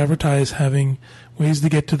hotels that advertise having ways to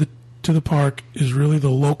get to the park is really the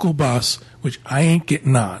local bus, which I ain't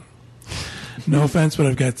getting on. No offense, but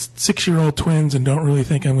I've got 6-year-old twins and don't really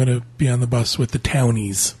think I'm going to be on the bus with the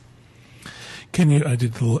townies. I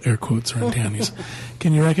did the little air quotes around townies.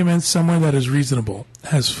 Can you recommend somewhere that is reasonable,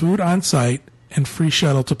 has food on site, and free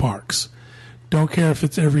shuttle to parks? Don't care if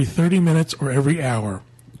it's every 30 minutes or every hour.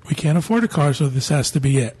 We can't afford a car, so this has to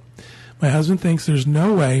be it. My husband thinks there's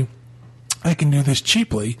no way I can do this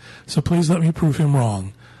cheaply, so please let me prove him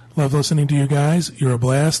wrong. Love listening to you guys. You're a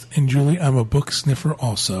blast. And Julie, I'm a book sniffer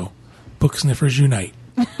also. Book sniffers unite.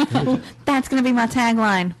 That's going to be my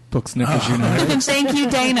tagline. Book sniffers unite. Thank you,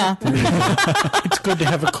 Dana. It's good to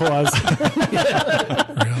have a cause.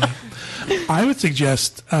 Really? I would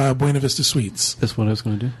suggest Buena Vista Suites. That's what I was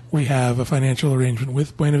going to do. We have a financial arrangement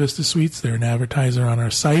with Buena Vista Suites. They're an advertiser on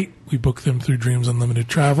our site. We book them through Dreams Unlimited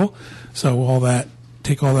Travel. So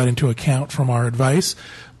take all that into account from our advice.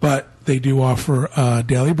 But they do offer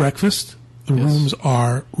daily breakfast. The rooms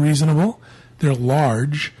are reasonable. They're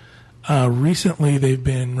large. Recently, they've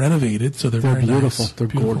been renovated, so they're very beautiful. Nice. They're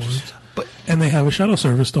beautiful gorgeous. And they have a shuttle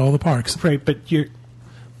service to all the parks. Right, but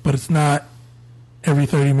it's not every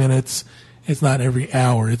 30 minutes. It's not every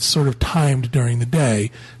hour. It's sort of timed during the day,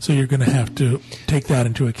 so you're going to have to take that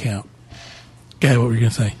into account. Okay, what were you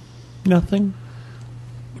going to say? Nothing.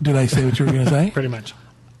 Did I say what you were going to say? Pretty much.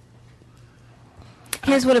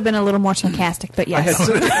 His would have been a little more sarcastic, but yes.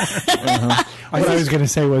 What I was going to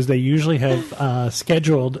say was they usually have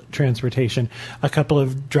scheduled transportation, a couple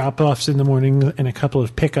of drop-offs in the morning and a couple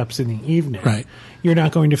of pickups in the evening. Right. You're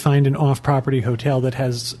not going to find an off-property hotel that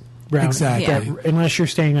has Exactly. unless you're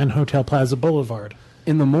staying on Hotel Plaza Boulevard.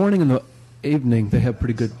 In the morning and the evening, they have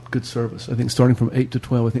pretty good service. I think starting from 8 to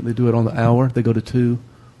 12, I think they do it on the hour. They go to 2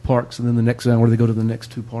 parks, and then the next hour they go to the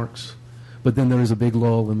next 2 parks. But then there is a big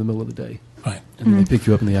lull in the middle of the day. Right. And then they pick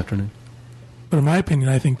you up in the afternoon. But in my opinion,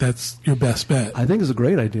 I think that's your best bet. I think it's a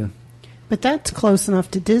great idea. But that's close enough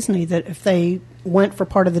to Disney that if they went for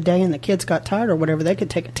part of the day and the kids got tired or whatever, they could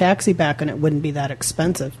take a taxi back and it wouldn't be that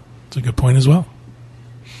expensive. That's a good point as well.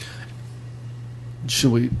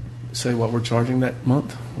 Should we say what we're charging that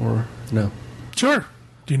month, or no? Sure.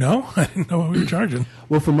 Do you know? I didn't know what we were charging.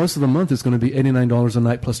 Well, for most of the month, it's going to be $89 a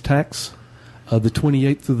night plus tax. The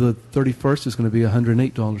 28th through the 31st is going to be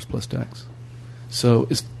 $108 plus tax. So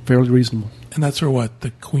it's fairly reasonable. And that's for what?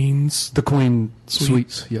 The Queen's? The Queen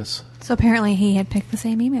Suite. Suites, yes. So apparently he had picked the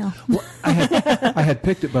same email. Well, I had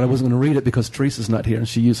picked it, but I wasn't going to read it because Teresa's not here, and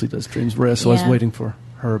she usually does Dreams Rest, so I was waiting for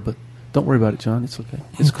her. But don't worry about it, John. It's okay.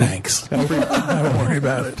 It's cool. Thanks. Don't worry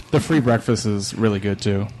about it. The free breakfast is really good,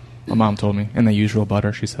 too. My mom told me. And the usual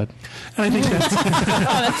butter, she said. And I think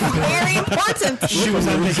That's very important. She was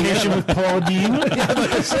on vacation with Paula Dean.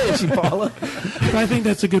 But I think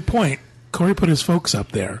that's a good point. Corey put his folks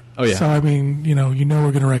up there. Oh, yeah. So, I mean, we're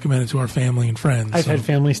going to recommend it to our family and friends. I've had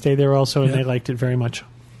family stay there also, and they liked it very much.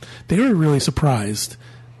 They were really surprised.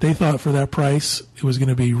 They thought for that price, it was going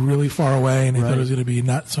to be really far away, and they thought it was going to be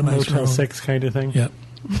not so nice. Motel 6 kind of thing. Yep.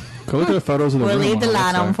 Go look at the photos of the We'll room leave the on our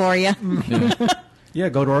light on website. for you. Yeah,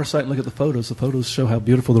 go to our site and look at the photos. The photos show how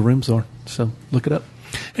beautiful the rooms are. So look it up.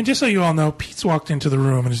 And just so you all know, Pete's walked into the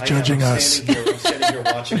room and is judging us. I'm standing here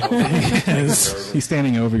watching over He's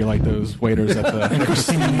standing over you like those waiters at the...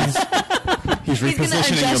 He's He's going to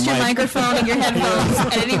repositioning adjust your your mic. microphone and your headphones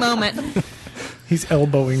at any moment. He's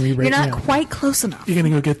elbowing me right You're not now. quite close enough. You're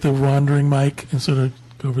going to go get the wandering mic and sort of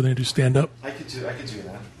go over there and do stand-up? I could do that.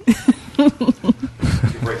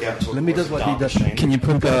 Break out into a Let me course do what of he Dom does. Shane. Can you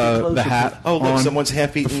put the hat Oh, look, on? someone's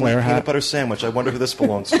half-eaten the flare peanut hat? butter sandwich. I wonder who this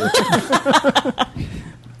belongs to.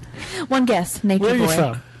 One guess, Nature Where are you Boy.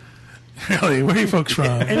 from? Really? Where are you folks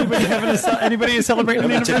from? Anybody celebrating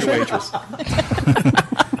an I'm not taking anniversary? waitress.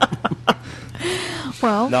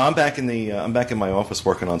 Well, No, I'm back in my office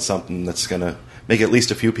working on something that's going to make at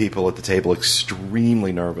least a few people at the table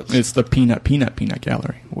extremely nervous. It's the peanut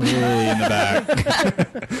gallery. Way in the back.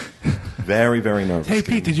 Very, very nervous. Hey,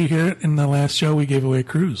 Pete, did you hear it? In the last show, we gave away a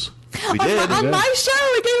cruise. We did. on my show,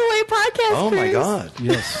 we gave away a podcast Oh, my cruise. God.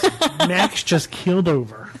 Yes. Max just keeled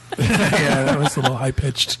over. Yeah, that was a little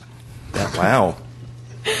high-pitched. Wow.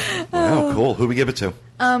 Wow, cool. Who we give it to?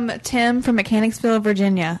 Tim from Mechanicsville,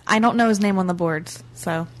 Virginia. I don't know his name on the boards,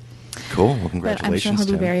 so. Cool. Well, But I'm congratulations, sure he'll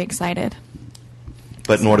be Tim. very excited.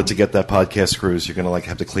 But in order to get that podcast cruise, you're going to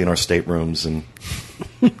have to clean our staterooms and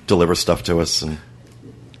deliver stuff to us, and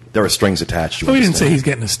there are strings attached. But we didn't say he's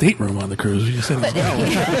getting a stateroom on the cruise. We just said We'll let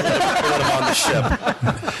him on the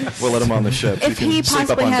ship. We'll let him on the ship. If he sleep up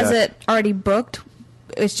possibly on has deck. it already booked,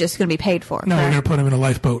 it's just going to be paid for. no, we're correct? going to put him in a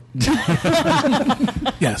lifeboat.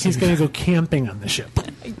 Yes, He's going to go camping on the ship.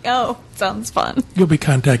 Oh, sounds fun. You'll be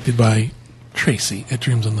contacted by Tracy at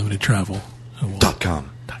Dreams Unlimited Travel. .com.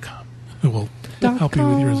 Who will help you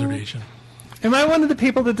with your reservation. Am I one of the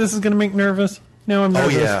people that this is going to make nervous? No, I'm Oh,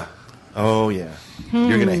 nervous. yeah. Oh, yeah.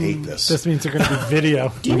 You're going to hate this. This means they're going to be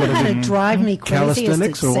video. Do you know how to drive me crazy is to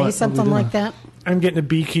calisthenics or what? say What we something doing? like that? I'm getting a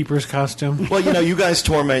beekeeper's costume. Well, you guys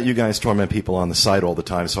torment people on the site all the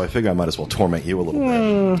time, so I figure I might as well torment you a little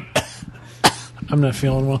bit. I'm not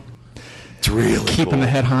feeling well. It's really Keeping cool. the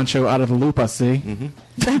head honcho out of the loop, I see. Mm-hmm.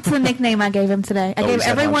 That's the nickname I gave him today. I Oh, gave he's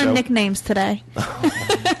head everyone honcho? nicknames today.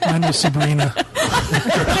 Mine was Sabrina.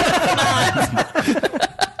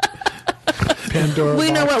 Pandora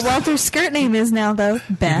We know box. what Walter's skirt name is now, though.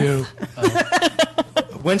 Beth. You.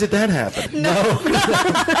 When did that happen?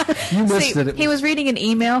 You missed See, it. he was reading an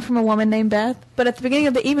email from a woman named Beth, but at the beginning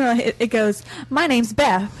of the email, it goes, "My name's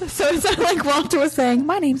Beth." So it sounded like Walter was saying,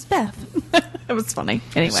 "My name's Beth." It was funny.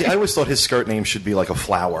 Anyway. See, I always thought his skirt name should be like a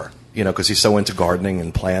flower, because he's so into gardening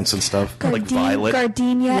and plants and stuff. Like Violet.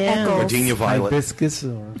 Gardenia Yeah. Eccles. Gardenia Violet. Hibiscus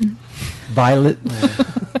or violet.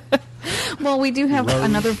 Well, we do have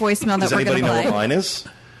another voicemail that Does we're anybody going to know what play. mine is?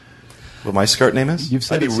 What my skirt name is? You've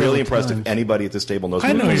said I'd be it really several impressed times. if anybody at this table knows I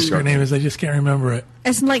what know my your skirt name is. I just can't remember it.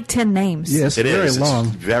 It's like 10 names. Yes, It very is. long.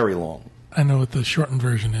 It's very long. I know what the shortened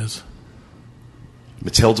version is.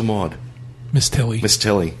 Matilda Maud. Miss Tilly. Miss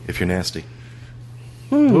Tilly, if you're nasty.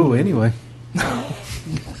 Ooh, anyway.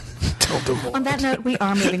 On that note, we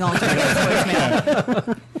are moving on to the next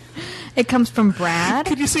voicemail. It comes from Brad.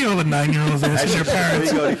 Could you see all the 9-year-olds asking their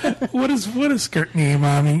parents, There you go. what is skirt name,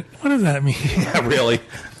 Mommy? What does that mean? Yeah, really.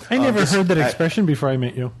 I never heard that expression before I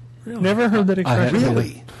met you. Never heard that expression.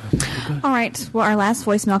 Really? All right. Well, our last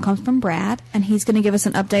voicemail comes from Brad, and he's going to give us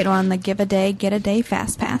an update on the Give a Day, Get a Day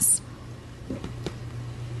Fast Pass.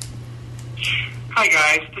 Hi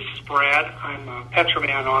guys, this is Brad. I'm a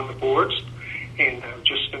Petroman on the boards, and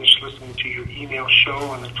just finished listening to your email show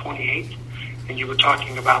on the 28th, and you were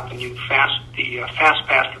talking about the new fast pass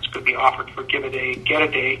that's going to be offered for Give a Day, Get a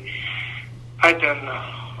Day. I've done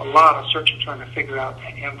a lot of searching trying to figure out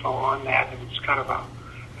info on that, and it's kind of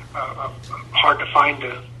hard to find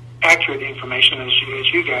accurate information as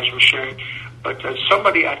you guys were sharing. But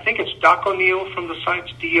somebody, I think it's Doc O'Neill from the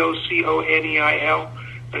site's DOCONEIL.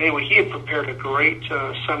 But anyway, he had prepared a great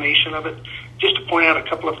summation of it. Just to point out a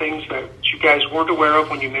couple of things that you guys weren't aware of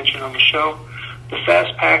when you mentioned on the show. The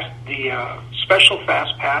Fast Pass, the special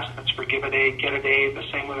Fast Pass, that's for Give a Day, Get a Day, the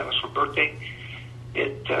same one that was for birthday.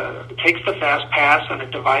 It takes the Fast Pass and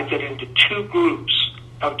it divides it into two groups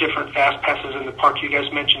of different Fast Passes in the park. You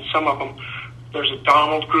guys mentioned some of them. There's a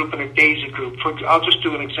Donald group and a Daisy group. I'll just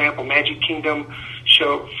do an example. Magic Kingdom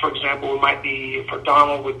show, for example, it might be, for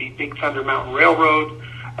Donald, would be Big Thunder Mountain Railroad,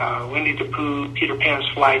 Winnie the Pooh, Peter Pan's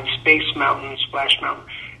Flight, Space Mountain, Splash Mountain.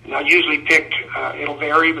 And they'll usually pick, it'll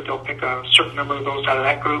vary, but they'll pick a certain number of those out of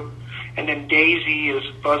that group. And then Daisy is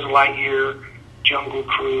Buzz Lightyear, Jungle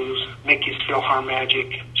Cruise, Mickey's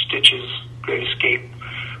PhilharMagic, Stitch's Great Escape,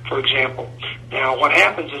 for example. Now, what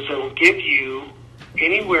happens is it'll give you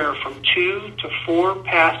anywhere from 2 to 4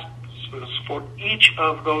 passes for each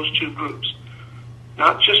of those two groups.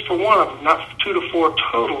 Not just for one of them, not 2 to 4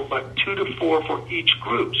 total, but 2 to 4 for each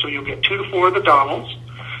group. So you'll get 2 to 4 of the Donalds,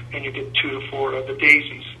 and you get 2 to 4 of the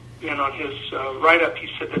Daisies. And on his write-up, he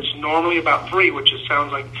said that's normally about 3, which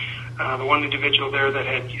sounds like the one individual there that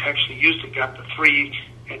had actually used it got the 3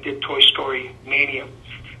 and did Toy Story Mania.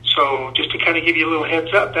 So just to kind of give you a little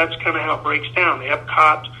heads up, that's kind of how it breaks down. The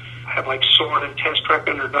Epcot have like Soarin' and Test Track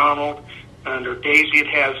under Donald. Under Daisy, it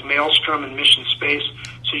has Maelstrom and Mission Space.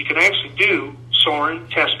 So you can actually do Soarin',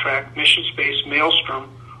 Test Track, Mission Space, Maelstrom,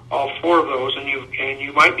 all 4 of those, and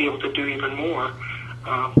you might be able to do even more,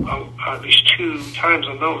 at least 2 times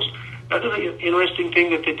on those. Another interesting thing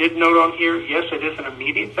that they did note on here, yes, it is an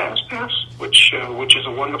immediate Fast Pass, which is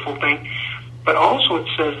a wonderful thing. But also it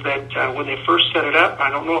says that when they first set it up, I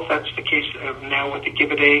don't know if that's the case now with the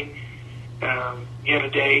Give a Day, Get a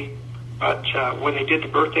Day, but when they did the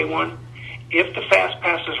birthday one, if the Fast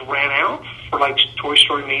Passes ran out for like Toy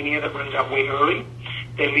Story Mania that runs out way early,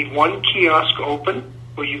 they leave one kiosk open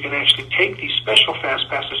where you can actually take these special Fast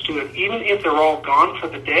Passes to it. Even if they're all gone for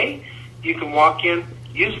the day, you can walk in,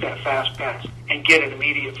 use that Fast Pass, and get an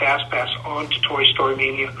immediate Fast Pass onto Toy Story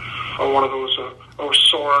Mania or one of those, or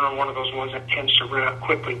Soren, or one of those ones that tends to rent out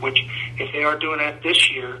quickly. Which, if they are doing that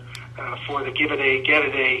this year for the Give a Day, Get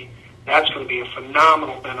a Day, that's going to be a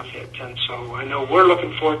phenomenal benefit. And so I know we're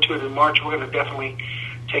looking forward to it in March. We're going to definitely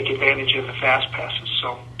take advantage of the fast passes.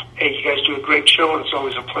 So, hey, you guys do a great show, and it's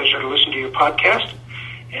always a pleasure to listen to your podcast.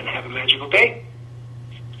 And have a magical day.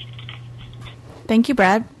 Thank you,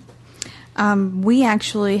 Brad. We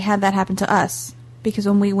actually had that happen to us because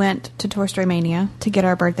when we went to Toy Story Mania to get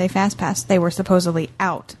our birthday Fast Pass, they were supposedly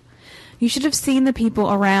out. You should have seen the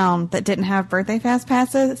people around that didn't have birthday Fast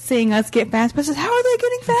Passes seeing us get Fast Passes. How are they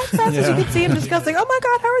getting Fast Passes? Yeah. You could see them discussing, oh my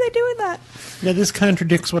God, how are they doing that? Yeah, this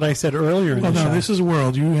contradicts what I said earlier in Well, the show. no, this is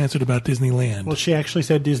World. You answered about Disneyland. Well, she actually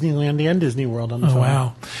said Disneyland and Disney World on the phone. Oh,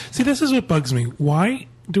 wow. See, this is what bugs me. Why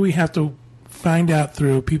do we have to find out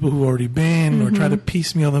through people who've already been or try to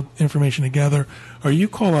piecemeal the information together? Or you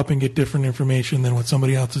call up and get different information than what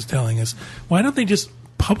somebody else is telling us? Why don't they just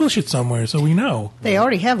publish it somewhere so we know? They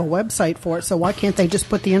already have a website for it, so why can't they just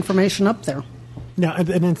put the information up there? No,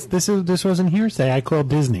 and this wasn't hearsay. I called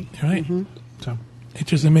Disney. Right? So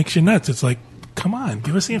It makes you nuts. It's like, come on,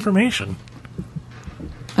 give us the information.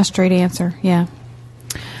 A straight answer, yeah.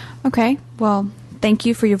 Okay, well, thank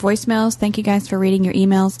you for your voicemails. Thank you guys for reading your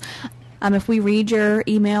emails. If we read your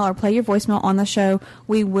email or play your voicemail on the show,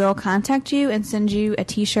 we will contact you and send you a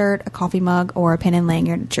T-shirt, a coffee mug, or a pen and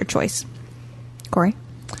lanyard. It's your choice. Corey?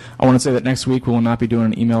 I want to say that next week we will not be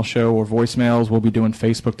doing an email show or voicemails. We'll be doing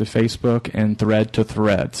Facebook to Facebook and thread to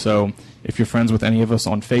thread. So if you're friends with any of us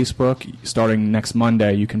on Facebook, starting next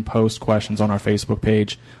Monday, you can post questions on our Facebook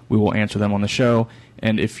page. We will answer them on the show.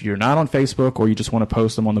 And if you're not on Facebook or you just want to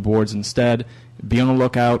post them on the boards instead, be on the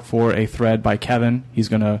lookout for a thread by Kevin. He's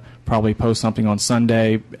going to probably post something on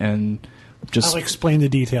Sunday and just... I'll explain the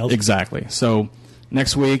details. Exactly. So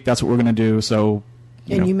next week, that's what we're going to do. So...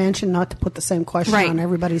 You mentioned not to put the same question Right. on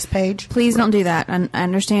everybody's page. Please don't do that. I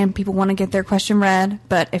understand people want to get their question read,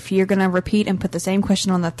 but if you're going to repeat and put the same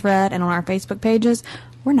question on the thread and on our Facebook pages,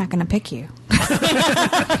 we're not going to pick you.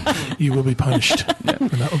 You will be punished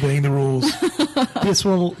for not obeying the rules. This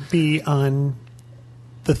will be on...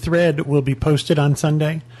 The thread will be posted on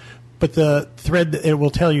Sunday, but the thread, it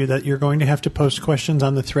will tell you that you're going to have to post questions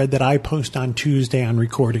on the thread that I post on Tuesday on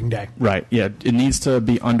recording day. Right, yeah. It needs to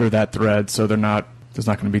be under that thread so there's not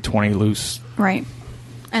going to be 20 loose... Right.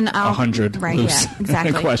 And 100 right, loose yeah,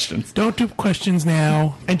 exactly. questions. Don't do questions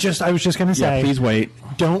now. And I was just going to say... Yeah, please wait.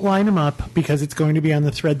 Don't line them up because it's going to be on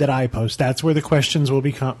the thread that I post. That's where the questions will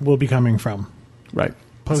be coming from. Right.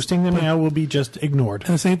 Posting them now will be just ignored.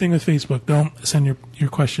 And the same thing with Facebook. Don't send your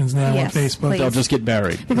questions now Yes, on Facebook. please. They'll just get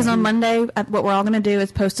buried. Because on Monday, what we're all going to do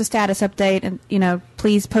is post a status update, and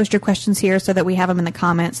please post your questions here so that we have them in the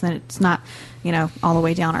comments, and that it's not, all the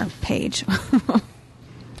way down our page.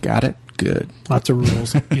 Got it? Good. Lots of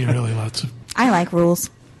rules. Yeah, really lots of... I like rules.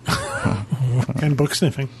 And book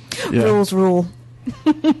sniffing. Yeah. Rules rule.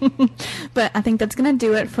 But I think that's going to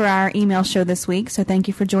do it for our email show this week. So thank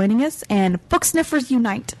you for joining us, and Book Sniffers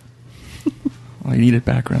Unite. I needed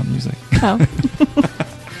background music. Oh.